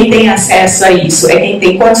 Então, quem tem acesso a isso é quem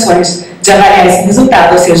tem condições de avaliar esse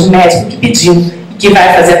resultado, ou seja, o médico que pediu, que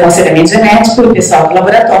vai fazer aconselhamento genético, o pessoal do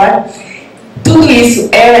laboratório. Tudo isso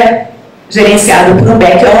é gerenciado por um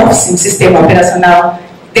back-office, um sistema operacional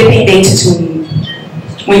dependente de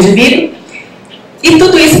um indivíduo. E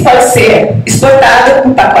tudo isso pode ser exportado com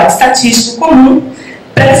um pacote estatístico comum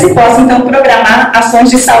para que se possa, então, programar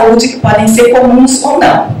ações de saúde que podem ser comuns ou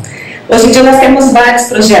não. Hoje em dia nós temos vários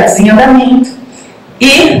projetos em andamento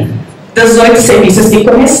e dos 8 serviços que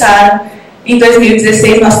começaram, em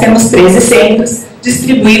 2016 nós temos 13 centros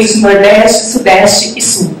distribuídos no Nordeste, Sudeste e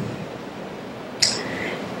Sul.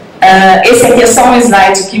 Esse aqui é só um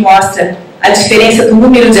slide que mostra a diferença do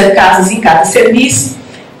número de casos em cada serviço,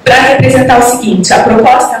 para representar o seguinte: a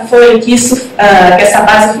proposta foi que essa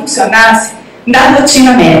base funcionasse na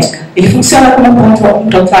rotina médica. Ele funciona como um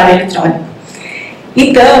prontuário eletrônico.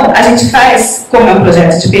 Então, a gente faz, como é um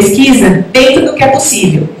projeto de pesquisa, dentro do que é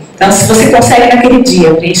possível. Então, se você consegue naquele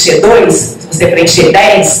dia preencher 2, se você preencher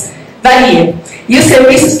 10, varia. E os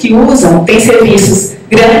serviços que usam, tem serviços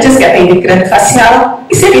grandes que atendem crânio-facial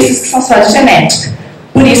e serviços que são só de genética.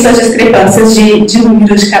 Por isso, as discrepâncias de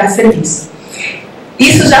número de cada serviço.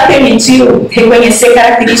 Isso já permitiu reconhecer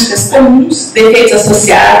características comuns, defeitos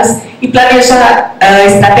associados e planejar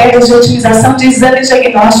estratégias de otimização de exames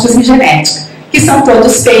diagnósticos em genética, que são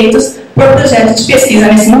todos feitos por projetos de pesquisa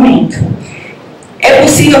nesse momento. É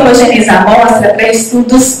possível homogeneizar a amostra para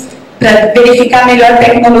estudos para verificar a melhor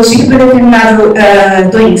tecnologia para determinada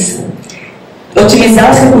doença.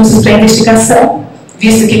 Otimizar os recursos para investigação,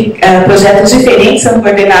 visto que projetos diferentes são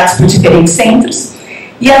coordenados por diferentes centros,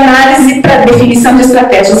 e análise para definição de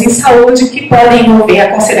estratégias em saúde que podem envolver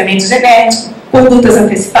aconselhamento genético, condutas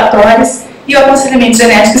antecipatórias e o aconselhamento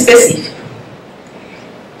genético específico.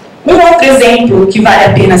 Um outro exemplo que vale a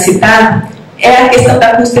pena citar é a questão da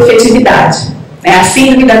custo-efetividade. A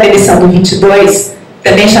síndrome da deleção do 22,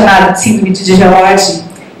 também chamada de síndrome de George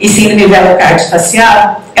e síndrome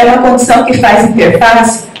velocardiofacial, é uma condição que faz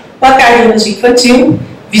interface com a cardiologia infantil,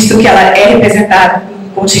 visto que ela é representada por um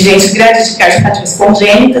contingente grande de cardiopatias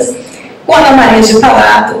congênitas, com anomalias de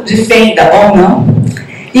palato, de fenda ou não,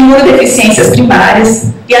 imunodeficiências primárias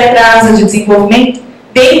e atraso de desenvolvimento,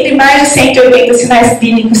 dentre mais de 180 sinais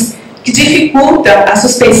clínicos que dificultam a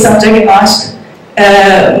suspeição diagnóstica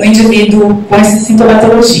no indivíduo com essa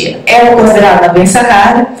sintomatologia. Ela é considerada uma doença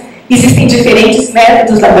rara, existem diferentes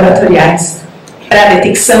métodos laboratoriais para a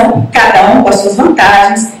detecção, cada um com as suas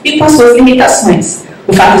vantagens e com as suas limitações.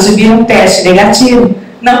 O fato de vir um teste negativo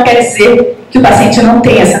não quer dizer que o paciente não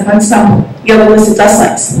tenha essa condição em algumas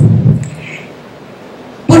situações.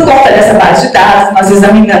 Por conta dessa base de dados, nós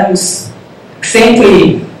examinamos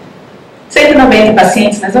 190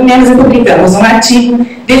 pacientes, mais ou menos, e publicamos um artigo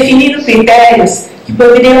definindo critérios que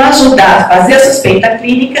poderiam ajudar a fazer a suspeita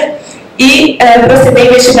clínica e proceder à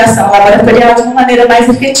investigação laboratorial de uma maneira mais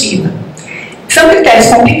efetiva. São critérios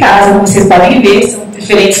complicados, como vocês podem ver, são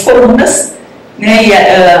diferentes colunas, né,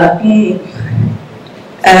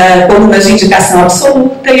 colunas de indicação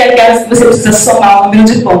absoluta e aquelas que você precisa somar o número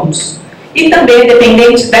de pontos. E também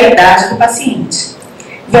dependente da idade do paciente.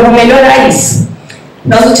 Vamos melhorar isso.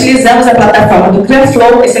 Nós utilizamos a plataforma do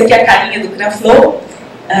CranFlow, esse aqui é a carinha do CranFlow,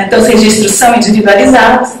 então os registros são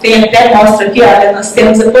individualizados, tem até mostra aqui, olha, nós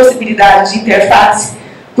temos a possibilidade de interface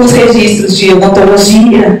com os registros de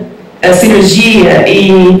odontologia, cirurgia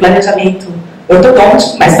e planejamento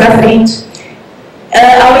ortodôntico, mais para frente.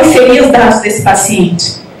 Ao inserir os dados desse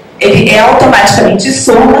paciente, ele automaticamente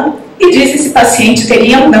soma e diz se esse paciente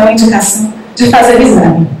teria ou não indicação de fazer o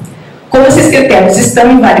exame. Como esses critérios estão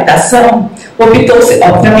em validação, optou-se,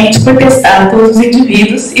 obviamente, por testar todos os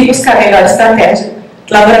indivíduos e buscar a melhor estratégia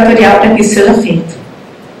laboratorial para que isso seja feito.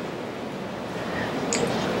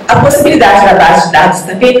 A possibilidade da base de dados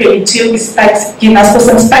também permitiu que nós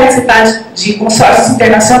possamos participar de consórcios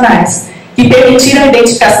internacionais que permitiram a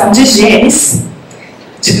identificação de genes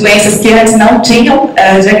de doenças que antes não tinham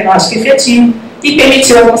diagnóstico efetivo e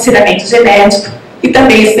permitiu o aconselhamento genético e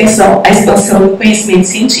também a expansão do conhecimento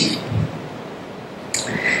científico.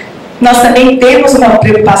 Nós também temos uma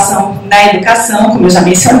preocupação na educação, como eu já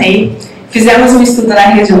mencionei. Fizemos um estudo na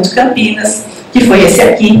região de Campinas, que foi esse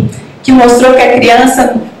aqui, que mostrou que a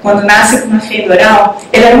criança, quando nasce com uma fenda oral,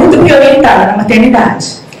 ela é muito bem orientada na maternidade.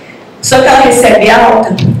 Só que ela recebe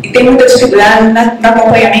alta e tem muita dificuldade no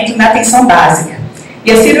acompanhamento na atenção básica.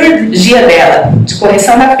 E a cirurgia dela, de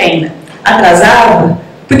correção da fenda, atrasava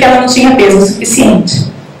porque ela não tinha peso suficiente.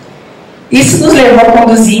 Isso nos levou a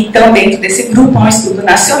conduzir, então, dentro desse grupo, a um estudo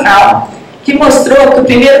nacional que mostrou que o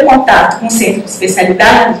primeiro contato com o centro de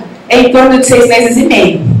especialidade é em torno de 6 meses e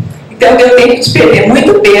meio. Então, deu tempo de perder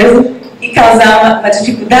muito peso e causar uma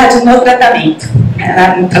dificuldade no tratamento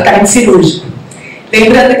cirúrgico.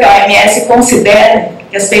 Lembrando que a OMS considera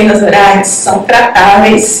que as fendas orais são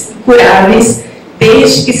tratáveis, curáveis,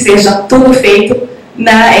 desde que seja tudo feito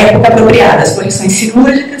na época apropriada. As correções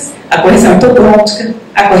cirúrgicas, a correção ortodôntica,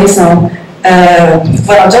 a correção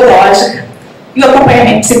fonoaudiológica e o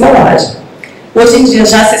acompanhamento psicológico. Hoje em dia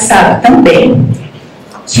já se sabe também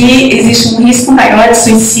que existe um risco maior de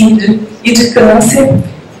suicídio e de câncer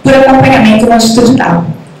por acompanhamento longitudinal,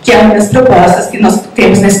 que é uma das propostas que nós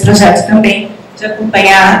temos nesse projeto também, de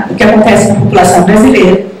acompanhar o que acontece na população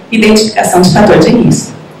brasileira, identificação de fator de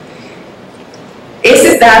risco.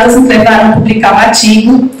 Esses dados nos levaram a publicar um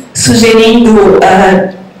artigo sugerindo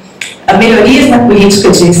a melhorias na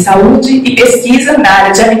política de saúde e pesquisa na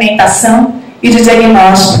área de alimentação e de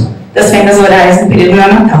diagnóstico das fendas orais no período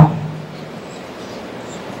neonatal.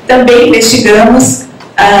 Também investigamos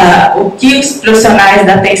o que os profissionais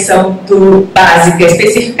da atenção básica,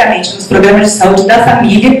 especificamente nos programas de saúde da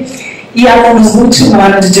família, e alunos do último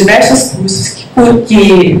ano de diversos cursos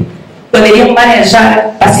que poderiam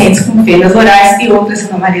manejar pacientes com fendas orais e outras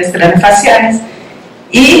anomalias craniofaciais.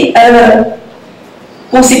 E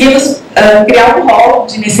conseguimos criar um rol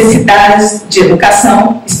de necessidades de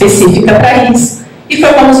educação específica para isso. E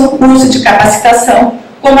formamos um curso de capacitação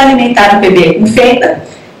como alimentar o bebê com fenda,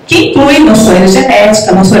 que inclui noções de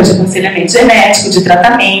genética, noções de aconselhamento genético, de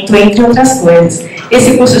tratamento, entre outras coisas.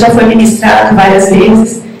 Esse curso já foi ministrado várias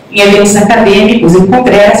vezes em eventos acadêmicos e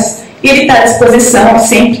congressos, e ele está à disposição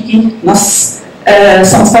sempre que nós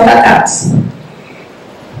somos contatados.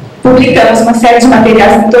 Publicamos uma série de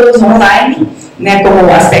materiais todos online, né,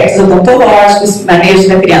 como aspectos odontológicos, manejo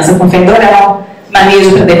da criança com fenda oral,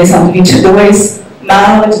 manejo para deleção do 22,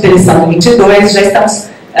 manual de deleção do 22, já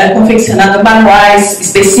estamos confeccionando manuais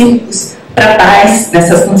específicos para pais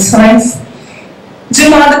nessas condições, de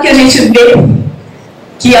modo que a gente vê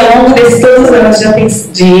que ao longo desses todos os anos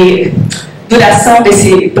de duração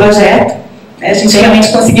desse projeto, a gente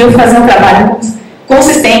realmente conseguiu fazer um trabalho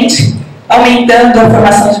consistente, aumentando a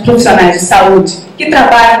formação de profissionais de saúde que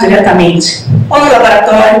trabalham diretamente ou no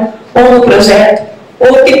laboratório, ou no projeto,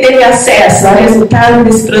 ou que teve acesso ao resultado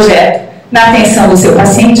desse projeto na atenção do seu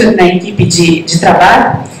paciente, na equipe de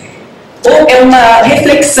trabalho, ou é uma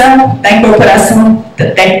reflexão da incorporação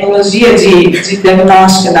da tecnologia de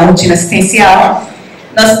diagnóstica na rotina assistencial.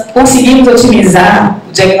 Nós conseguimos otimizar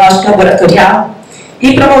o diagnóstico laboratorial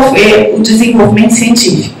e promover o desenvolvimento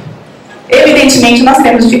científico. Evidentemente, nós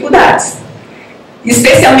temos dificuldades,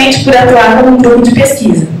 especialmente por atuar como um grupo de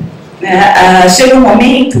pesquisa. Chega um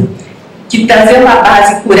momento que trazer uma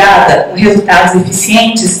base curada com resultados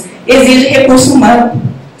eficientes exige recurso humano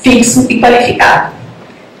fixo e qualificado.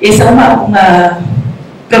 Esse é um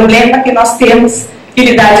problema que nós temos que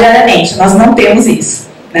lidar diariamente. Nós não temos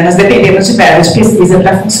isso. Nós dependemos de verba de pesquisa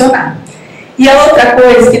para funcionar. E a outra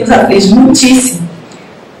coisa que nos aflige muitíssimo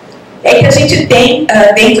é que a gente tem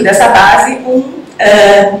dentro dessa base um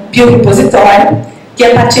biorepositório que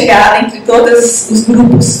é partilhado entre todos os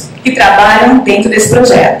grupos que trabalham dentro desse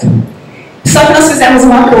projeto. Só que nós fizemos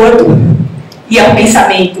um acordo, e é um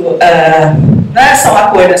pensamento, não é só um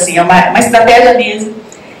acordo, assim, é uma estratégia mesmo,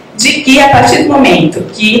 de que a partir do momento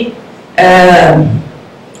que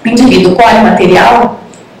o indivíduo colhe o material,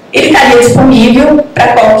 ele estaria disponível para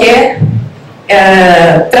qualquer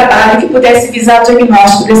trabalho que pudesse visar o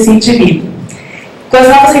diagnóstico desse indivíduo. Com as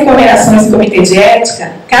novas recomendações do Comitê de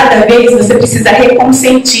Ética, cada vez você precisa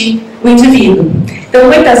reconsentir o indivíduo. Então,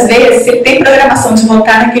 muitas vezes, se ele tem programação de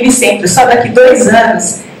voltar naquele centro só daqui 2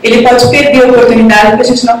 anos, ele pode perder a oportunidade que a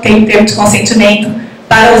gente não tem em termos de consentimento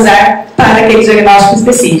para usar para aquele diagnóstico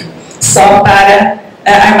específico, só para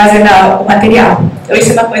armazenar o material. Então,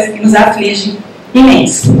 isso é uma coisa que nos aflige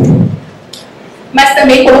imenso. Mas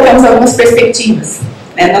também colocamos algumas perspectivas.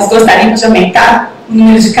 Nós gostaríamos de aumentar o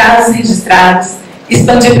número de casos registrados,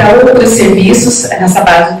 expandir para outros serviços nessa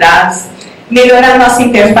base de dados, melhorar a nossa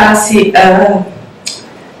interface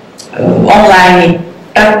online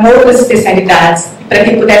para outras especialidades, para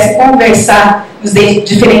que pudesse conversar nos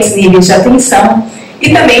diferentes níveis de atenção e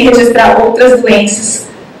também registrar outras doenças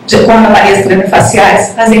com anomalias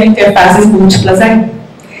craniofaciais, fazendo interfaces múltiplas aí.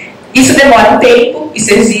 Isso demora um tempo,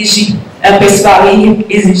 isso exige pessoal e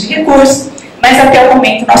exige recurso, mas até o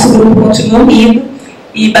momento nosso grupo continua unido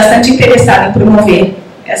e bastante interessado em promover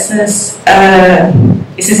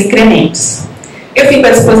esses incrementos. Eu fico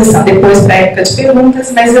à disposição depois para a época de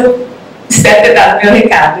perguntas, mas eu espero ter dado meu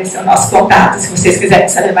recado. Esse é o nosso contato, se vocês quiserem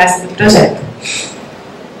saber mais sobre o projeto.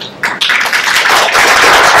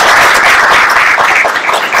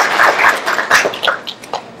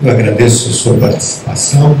 Eu agradeço a sua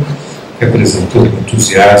participação, que apresentou com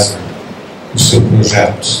entusiasmo o seu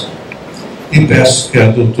projeto. E peço que a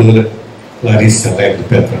doutora Larissa Alegre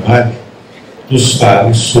Petramari nos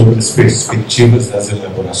fale sobre as perspectivas das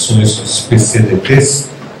elaborações dos PCDPs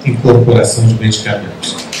e incorporação de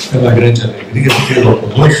medicamentos. É uma grande alegria tê-la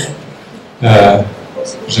conosco,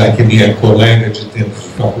 já que minha colega de tempos de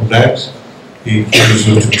faculdade e que nos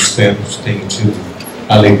últimos tempos tem tido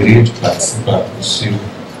a alegria de participar consigo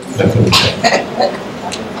da projeto.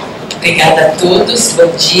 Obrigada a todos,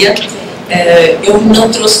 bom dia. Eu não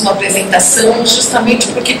trouxe uma apresentação justamente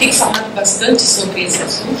porque tenho falado bastante sobre esse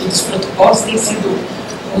assunto dos protocolos, tem sido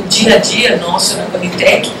o dia a dia nosso na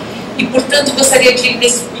Conitec, e portanto gostaria de,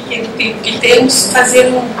 nesse pequeno tempo que temos, fazer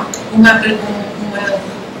uma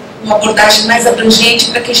abordagem mais abrangente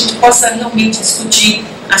para que a gente possa realmente discutir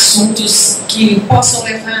assuntos que possam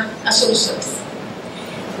levar a soluções.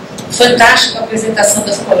 Fantástica a apresentação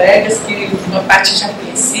das colegas, que uma parte já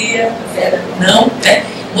conhecia, a Vera não, né?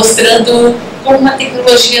 Mostrando como uma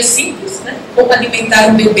tecnologia simples, né? Como alimentar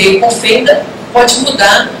um bebê com fenda pode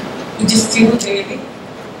mudar o destino dele,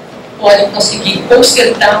 pode conseguir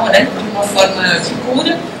consertar, né, de uma forma de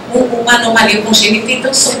cura uma anomalia congênita.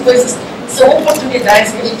 Então são coisas, são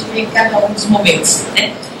oportunidades que a gente vê em cada um dos momentos,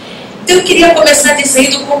 né? Então eu queria começar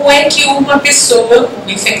dizendo como é que uma pessoa,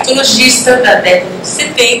 uma infectologista da década de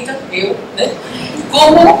 70, né,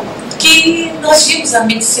 como que nós vimos a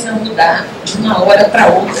medicina mudar de uma hora para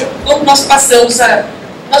outra, como nós passamos a...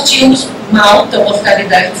 Nós tínhamos uma alta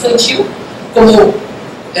mortalidade infantil, como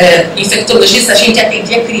infectologista a gente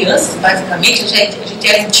atendia crianças, basicamente, a gente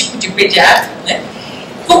era um tipo de pediatra, né?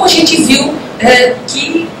 Como a gente viu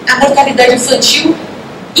que a mortalidade infantil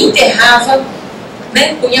enterrava,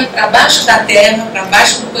 né, punha para baixo da terra, para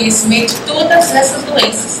baixo do conhecimento, todas essas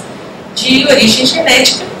doenças de origem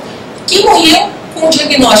genética que morriam com o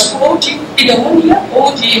diagnóstico ou de pneumonia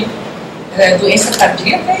ou de doença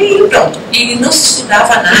cardíaca e pronto. E não se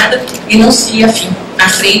estudava nada e não se ia à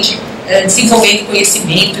frente desenvolvendo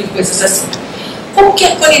conhecimento e coisas assim. Como que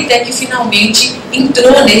a Politec finalmente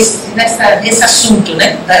entrou nesse assunto,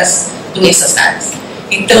 né, das doenças raras?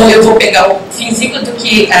 Então eu vou pegar o finzinho do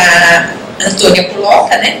que a Antônia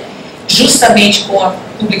coloca, né? Justamente com a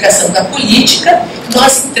publicação da política,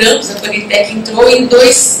 nós entramos, a Politec entrou em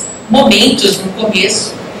dois momentos no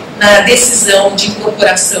começo, na decisão de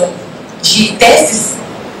incorporação de testes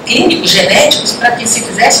clínicos genéticos para que se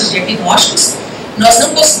fizesse os diagnósticos. Nós não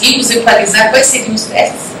conseguimos equalizar quais seriam os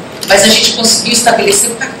testes, mas a gente conseguiu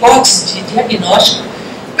estabelecer pacotes de diagnóstico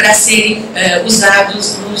para serem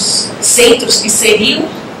usados nos centros que seriam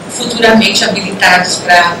futuramente habilitados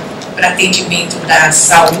para atendimento da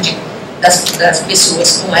saúde das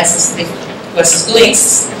pessoas com essas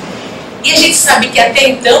doenças. E a gente sabe que até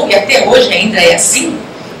então, e até hoje ainda é assim,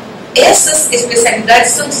 essas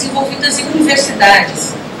especialidades são desenvolvidas em universidades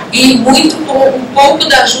e um pouco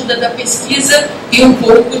da ajuda da pesquisa e um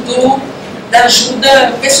pouco da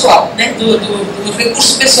ajuda pessoal, né? do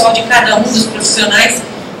recurso pessoal de cada um dos profissionais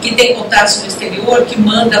que tem contatos no exterior, que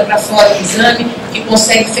manda para fora o exame, que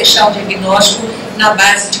consegue fechar o diagnóstico na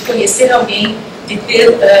base de conhecer alguém, de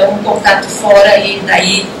ter um contato fora e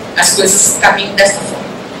daí as coisas caminham dessa forma.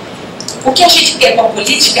 O que a gente quer com a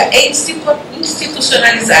política é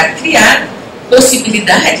institucionalizar, criar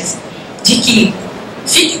possibilidades de que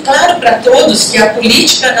fique claro para todos que a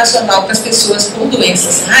política nacional para as pessoas com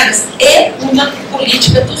doenças raras é uma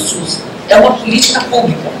política do SUS, é uma política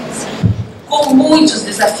pública, com muitos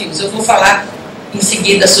desafios. Eu vou falar em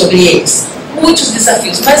seguida sobre eles. Muitos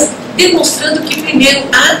desafios, mas demonstrando que primeiro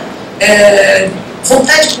há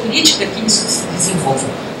vontade política que isso se desenvolva.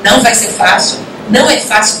 Não vai ser fácil, não é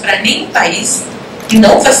fácil para nenhum país e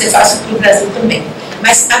não vai ser fácil para o Brasil também.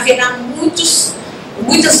 Mas haverá muitas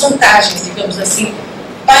vantagens, digamos assim,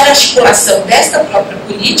 para a articulação desta própria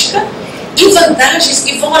política e vantagens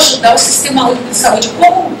que vão ajudar o Sistema Único de Saúde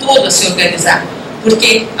como um todo a se organizar.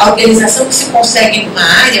 Porque a organização que se consegue numa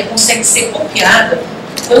área consegue ser copiada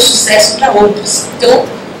com sucesso para outras. Então,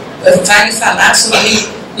 vale falar sobre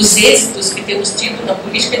os êxitos que temos tido na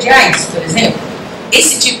política de AIDS, por exemplo.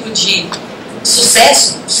 Esse tipo de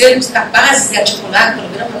sucesso, sermos capazes de articular o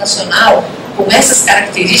programa nacional com essas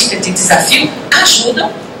características de desafio,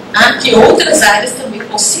 ajudam a que outras áreas também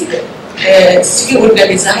consigam se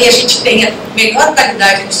organizar e a gente tenha melhor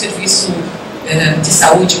qualidade no serviço de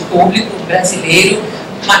saúde público brasileiro,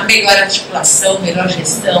 uma melhor articulação, melhor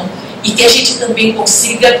gestão, e que a gente também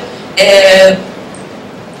consiga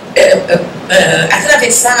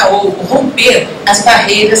atravessar ou romper as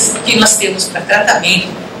barreiras que nós temos para tratamento,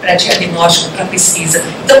 para diagnóstico, para pesquisa.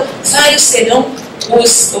 Então, vários serão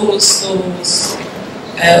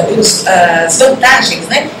as vantagens,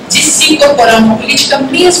 né, de se incorporar uma política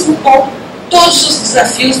mesmo com todos os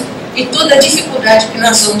desafios e toda a dificuldade que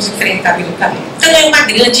nós vamos enfrentar pelo caminho. Então é uma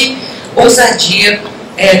grande ousadia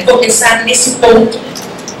começar nesse ponto,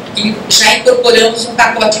 que já incorporamos um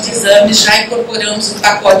pacote de exames, já incorporamos um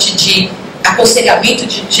pacote de aconselhamento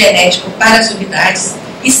genético para as unidades.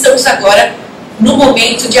 Estamos agora no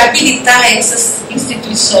momento de habilitar essas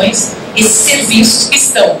instituições, esses serviços que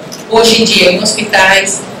estão hoje em dia em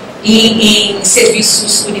hospitais, em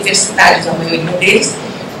serviços universitários, a maioria deles,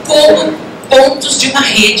 como pontos de uma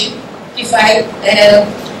rede que vai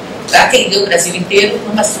atender o Brasil inteiro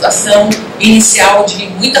numa situação inicial de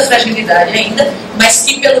muita fragilidade ainda, mas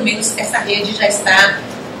que pelo menos essa rede já está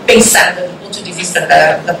pensada do ponto de vista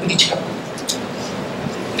da política pública.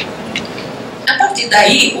 A partir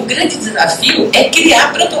daí, o grande desafio é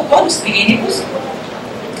criar protocolos clínicos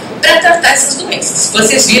para tratar essas doenças.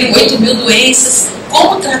 Vocês viram 8.000 doenças,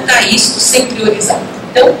 como tratar isso sem priorizar.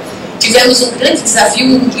 Então, tivemos um grande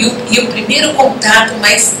desafio e o primeiro contato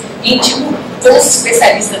mais íntimo com os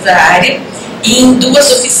especialistas da área, e em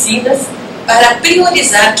 2 oficinas para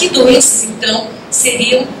priorizar que doenças, então,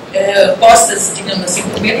 seriam postas, digamos assim, em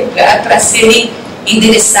primeiro lugar, para serem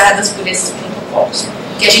endereçadas por esses protocolos.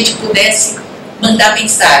 Que a gente pudesse mandar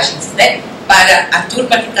mensagens, né, para a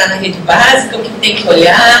turma que está na rede básica, o que tem que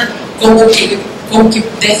olhar, como que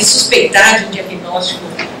deve suspeitar de um diagnóstico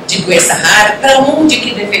de doença rara, para onde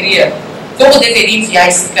que deveria, como deveria enviar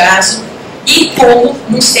esse caso, e como,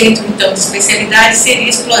 no centro, então, de especialidade, seria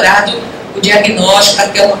explorado o diagnóstico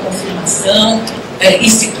até uma confirmação,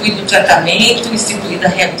 instituído o tratamento, instituída a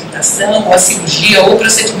reabilitação, ou a cirurgia, ou o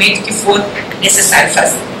procedimento que for necessário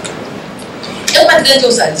fazer. É uma grande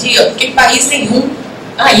ousadia, porque país nenhum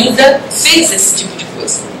ainda fez esse tipo de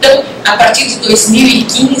coisa. Então, a partir de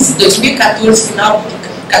 2015, 2014, final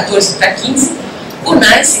de 14 para 15, o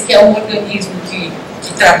NICE, que é um organismo que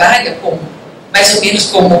trabalha mais ou menos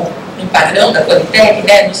como no padrão da Conitec,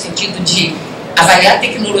 né, no sentido de avaliar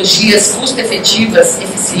tecnologias custo-efetivas,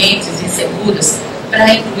 eficientes e seguras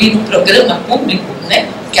para incluir no programa público, né,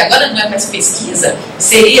 que agora não é mais pesquisa,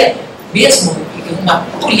 seria mesmo uma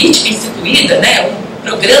política instituída, né, um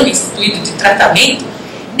programa instituído de tratamento,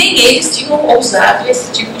 nem eles tinham ousado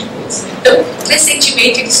esse tipo de coisa. Então,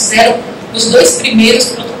 recentemente, eles fizeram os 2 primeiros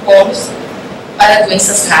protocolos para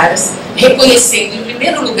doenças raras, reconhecendo, em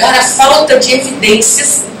primeiro lugar, a falta de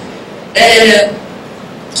evidências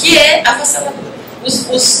que é avassaladora.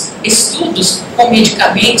 Os estudos com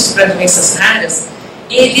medicamentos para doenças raras,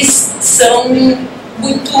 eles são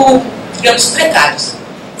muito, digamos, precários.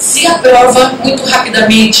 Se aprova muito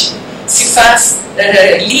rapidamente, se faz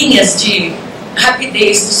linhas de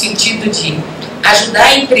rapidez no sentido de ajudar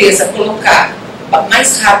a empresa a colocar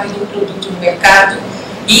mais rápido o produto no mercado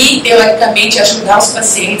e, teoricamente, ajudar os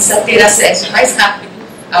pacientes a ter acesso mais rápido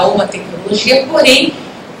a uma tecnologia, porém,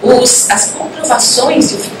 as comprovações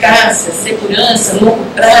de eficácia, segurança, longo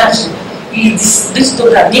prazo e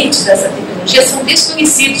desdobramentos dessa tecnologia são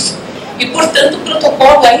desconhecidos. E, portanto, o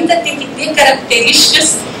protocolo ainda tem que ter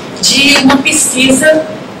características de uma pesquisa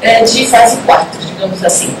de fase 4, digamos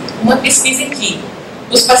assim. Uma pesquisa em que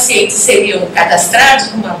os pacientes seriam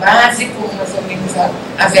cadastrados numa base, como mais ou menos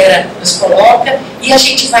a Vera nos coloca, e a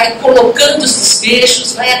gente vai colocando os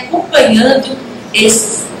desfechos, vai acompanhando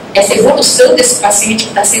essa evolução desse paciente que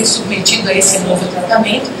está sendo submetido a esse novo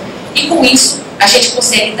tratamento, e com isso a gente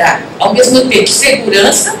consegue dar, ao mesmo tempo,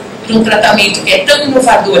 segurança para um tratamento que é tão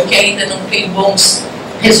inovador que ainda não tem bons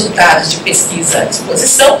resultados de pesquisa à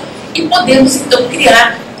disposição, e podemos então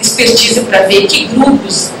criar expertise para ver que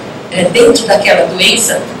grupos dentro daquela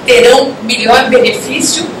doença terão melhor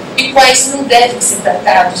benefício e quais não devem ser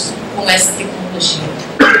tratados com essa tecnologia.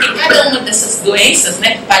 Porque cada uma dessas doenças,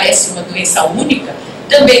 né, que parece uma doença única,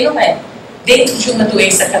 também não é. Dentro de uma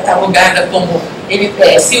doença catalogada como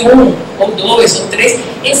MPS 1, ou 2, ou 3,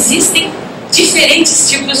 existem diferentes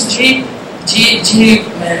tipos de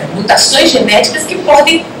mutações genéticas que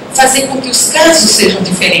podem fazer com que os casos sejam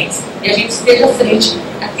diferentes. E a gente esteja frente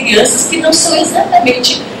a crianças que não são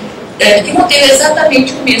exatamente, que não têm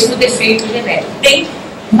exatamente o mesmo defeito genético. Tem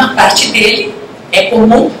uma parte dele, é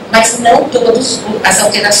comum, mas não todas as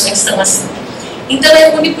alterações são assim. Então é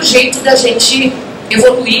o único jeito da gente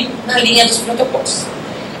evoluir na linha dos protocolos.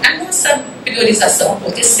 A nossa priorização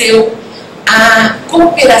aconteceu, a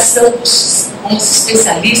cooperação com os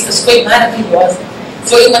especialistas foi maravilhosa.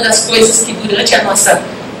 Foi uma das coisas que durante a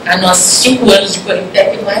nossos 5 anos de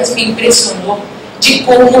Conitec mais me impressionou, de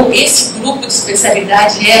como esse grupo de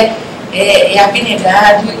especialidade é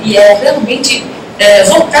abnegado e é realmente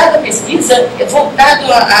voltado à pesquisa, é voltado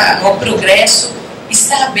ao progresso,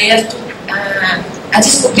 está aberto a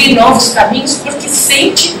descobrir novos caminhos, porque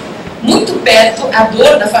sente muito perto a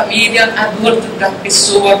dor da família, a dor da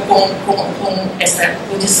pessoa com essa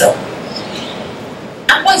condição.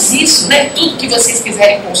 Após isso, né, tudo que vocês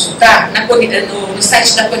quiserem consultar, no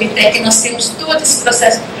site da Conitec nós temos todo esse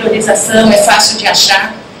processo de priorização, é fácil de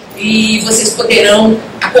achar e vocês poderão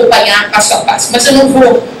acompanhar passo a passo. Mas eu não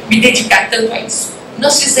vou me dedicar tanto a isso.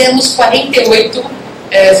 Nós fizemos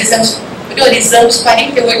priorizamos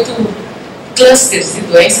 48 clusters de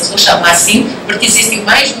doenças, vou chamar assim, porque existem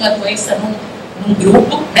mais de uma doença num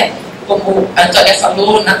grupo, né? Como a Antônia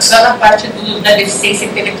falou, só na parte da deficiência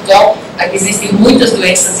intelectual existem muitas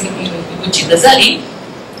doenças embutidas ali,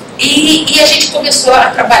 e a gente começou a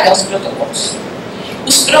trabalhar os protocolos.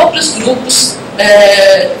 Os próprios grupos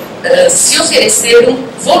se ofereceram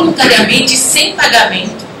voluntariamente, sem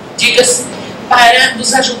pagamento, diga-se, para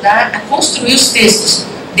nos ajudar a construir os textos,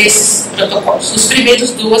 desses protocolos. Os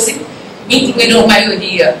primeiros 12 incluíram a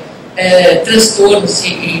maioria transtornos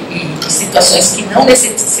e situações que não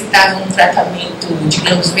necessitavam um tratamento,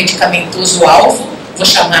 digamos, medicamentoso alvo, vou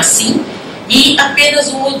chamar assim, e apenas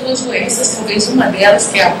uma ou duas doenças, talvez uma delas,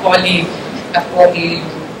 que é a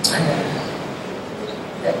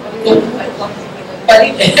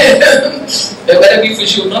agora me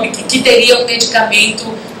fugiu o nome, que teria um medicamento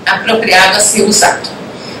apropriado a ser usado.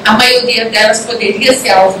 A maioria delas poderia ser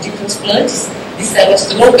alvo de transplantes de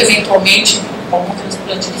células-tronco, eventualmente como um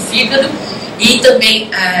transplante de fígado, e também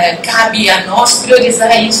cabe a nós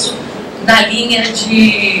priorizar isso na linha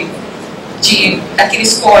daquele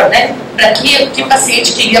score, né? Para que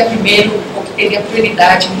paciente queria primeiro ou que teria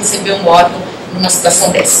prioridade em receber um órgão numa situação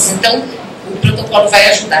dessas. Então, o protocolo vai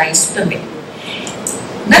ajudar isso também.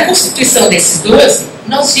 Na constituição desses 12,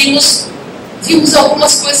 nós vimos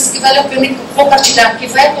algumas coisas que vale a pena compartilhar, porque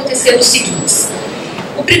vai acontecer os seguintes.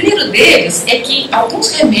 O primeiro deles é que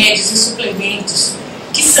alguns remédios e suplementos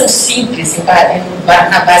que são simples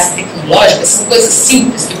na base tecnológica, são coisas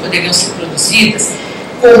simples que poderiam ser produzidas,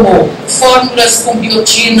 como fórmulas com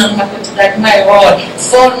biotina numa quantidade maior,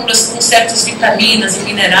 fórmulas com certas vitaminas e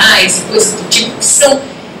minerais e coisas do tipo, que são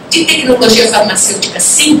de tecnologia farmacêutica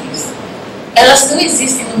simples, elas não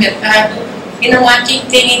existem no mercado e não há quem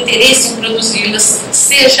tenha interesse em produzi-las,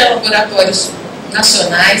 seja laboratórios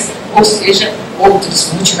nacionais ou seja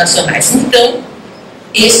outros multinacionais. Então,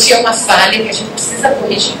 este é uma falha que a gente precisa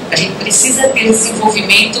corrigir. A gente precisa ter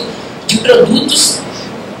desenvolvimento de produtos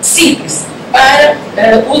simples para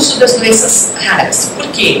o uso das doenças raras. Por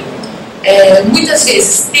quê? Muitas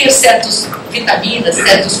vezes ter certas vitaminas,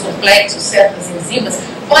 certos complexos, certas enzimas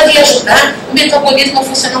podem ajudar o metabolismo a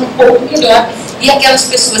funcionar um pouco melhor, e aquelas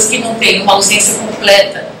pessoas que não têm uma ausência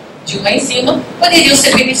completa de uma enzima poderiam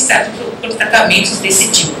ser beneficiadas por tratamentos desse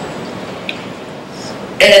tipo.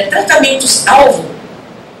 Tratamentos-alvo,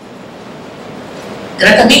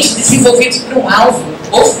 tratamentos desenvolvidos para um alvo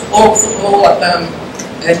ou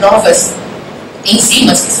novas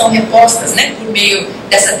enzimas que são repostas, né, por meio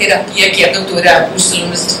dessa terapia que a doutora Úrsula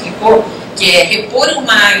nos explicou, que é repor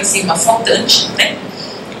uma enzima faltante, né?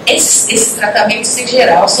 Esses tratamentos, em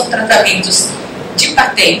geral, são tratamentos de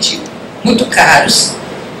patente, muito caros,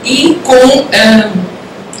 e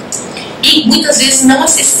muitas vezes não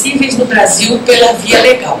acessíveis no Brasil pela via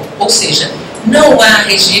legal. Ou seja, não há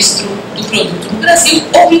registro do produto no Brasil,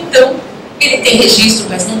 ou então ele tem registro,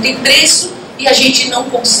 mas não tem preço, e a gente não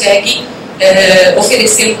consegue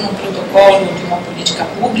oferecê-lo num protocolo de uma política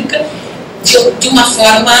pública de uma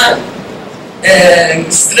forma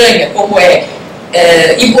estranha, como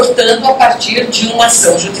importando a partir de uma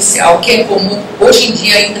ação judicial, que é como hoje em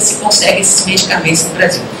dia ainda se consegue esses medicamentos no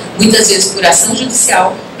Brasil. Muitas vezes por ação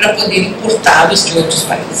judicial para poder importá-los de outros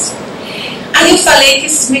países. Aí eu falei que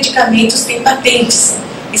esses medicamentos têm patentes,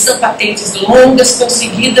 e são patentes longas,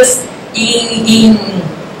 conseguidas em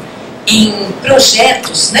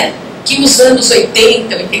projetos, né, que nos anos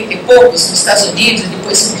 80 e poucos, nos Estados Unidos,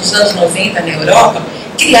 depois nos anos 90 na Europa,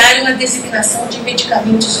 criaram a designação de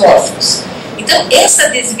medicamentos órfãos. Então, essa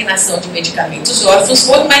designação de medicamentos órfãos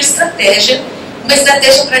foi uma estratégia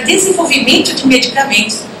para desenvolvimento de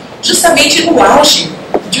medicamentos, justamente no auge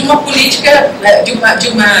de uma política,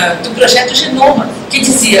 do projeto Genoma, que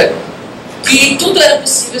dizia que tudo era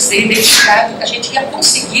possível ser identificado, a gente ia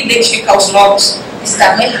conseguir identificar os locos que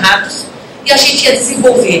estavam errados, e a gente ia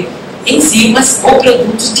desenvolver enzimas ou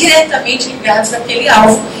produtos diretamente ligados àquele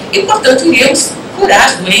alvo, e, portanto, iríamos curar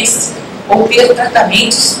as doenças ou ter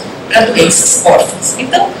tratamentos para doenças órfãs.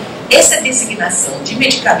 Então, essa designação de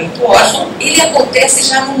medicamento órfão, ele acontece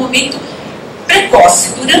já no momento precoce,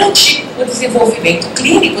 durante o desenvolvimento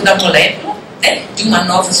clínico da molécula, né, de uma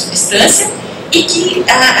nova substância, e que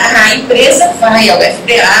a empresa vai ao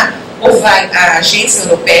FDA ou vai à agência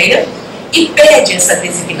europeia e pede essa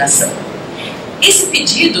designação. Esse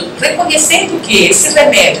pedido, reconhecendo que esse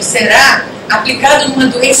remédio será aplicado numa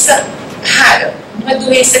doença rara, uma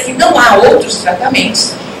doença que não há outros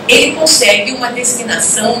tratamentos, ele consegue uma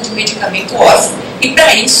designação de medicamento órfão. E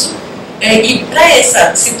para isso, e para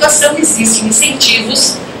essa situação, existem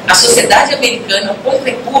incentivos. A sociedade americana põe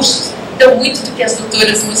recursos. Então, muito do que as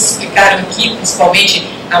doutoras nos explicaram aqui, principalmente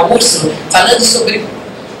a Úrsula, falando sobre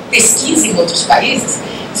pesquisa em outros países,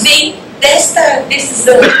 vem desta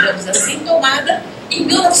decisão, digamos assim, tomada em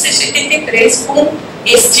 1983 com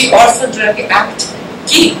este Orphan Drug Act,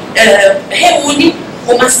 que reúne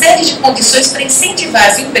uma série de condições para incentivar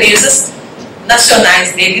as empresas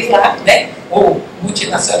nacionais deles lá, né, ou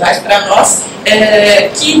multinacionais para nós,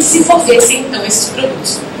 que desenvolvessem então esses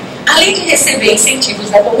produtos. Além de receber incentivos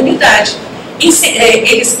da comunidade,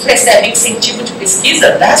 eles recebem incentivo de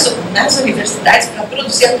pesquisa nas universidades para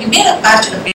produzir a primeira parte da pesquisa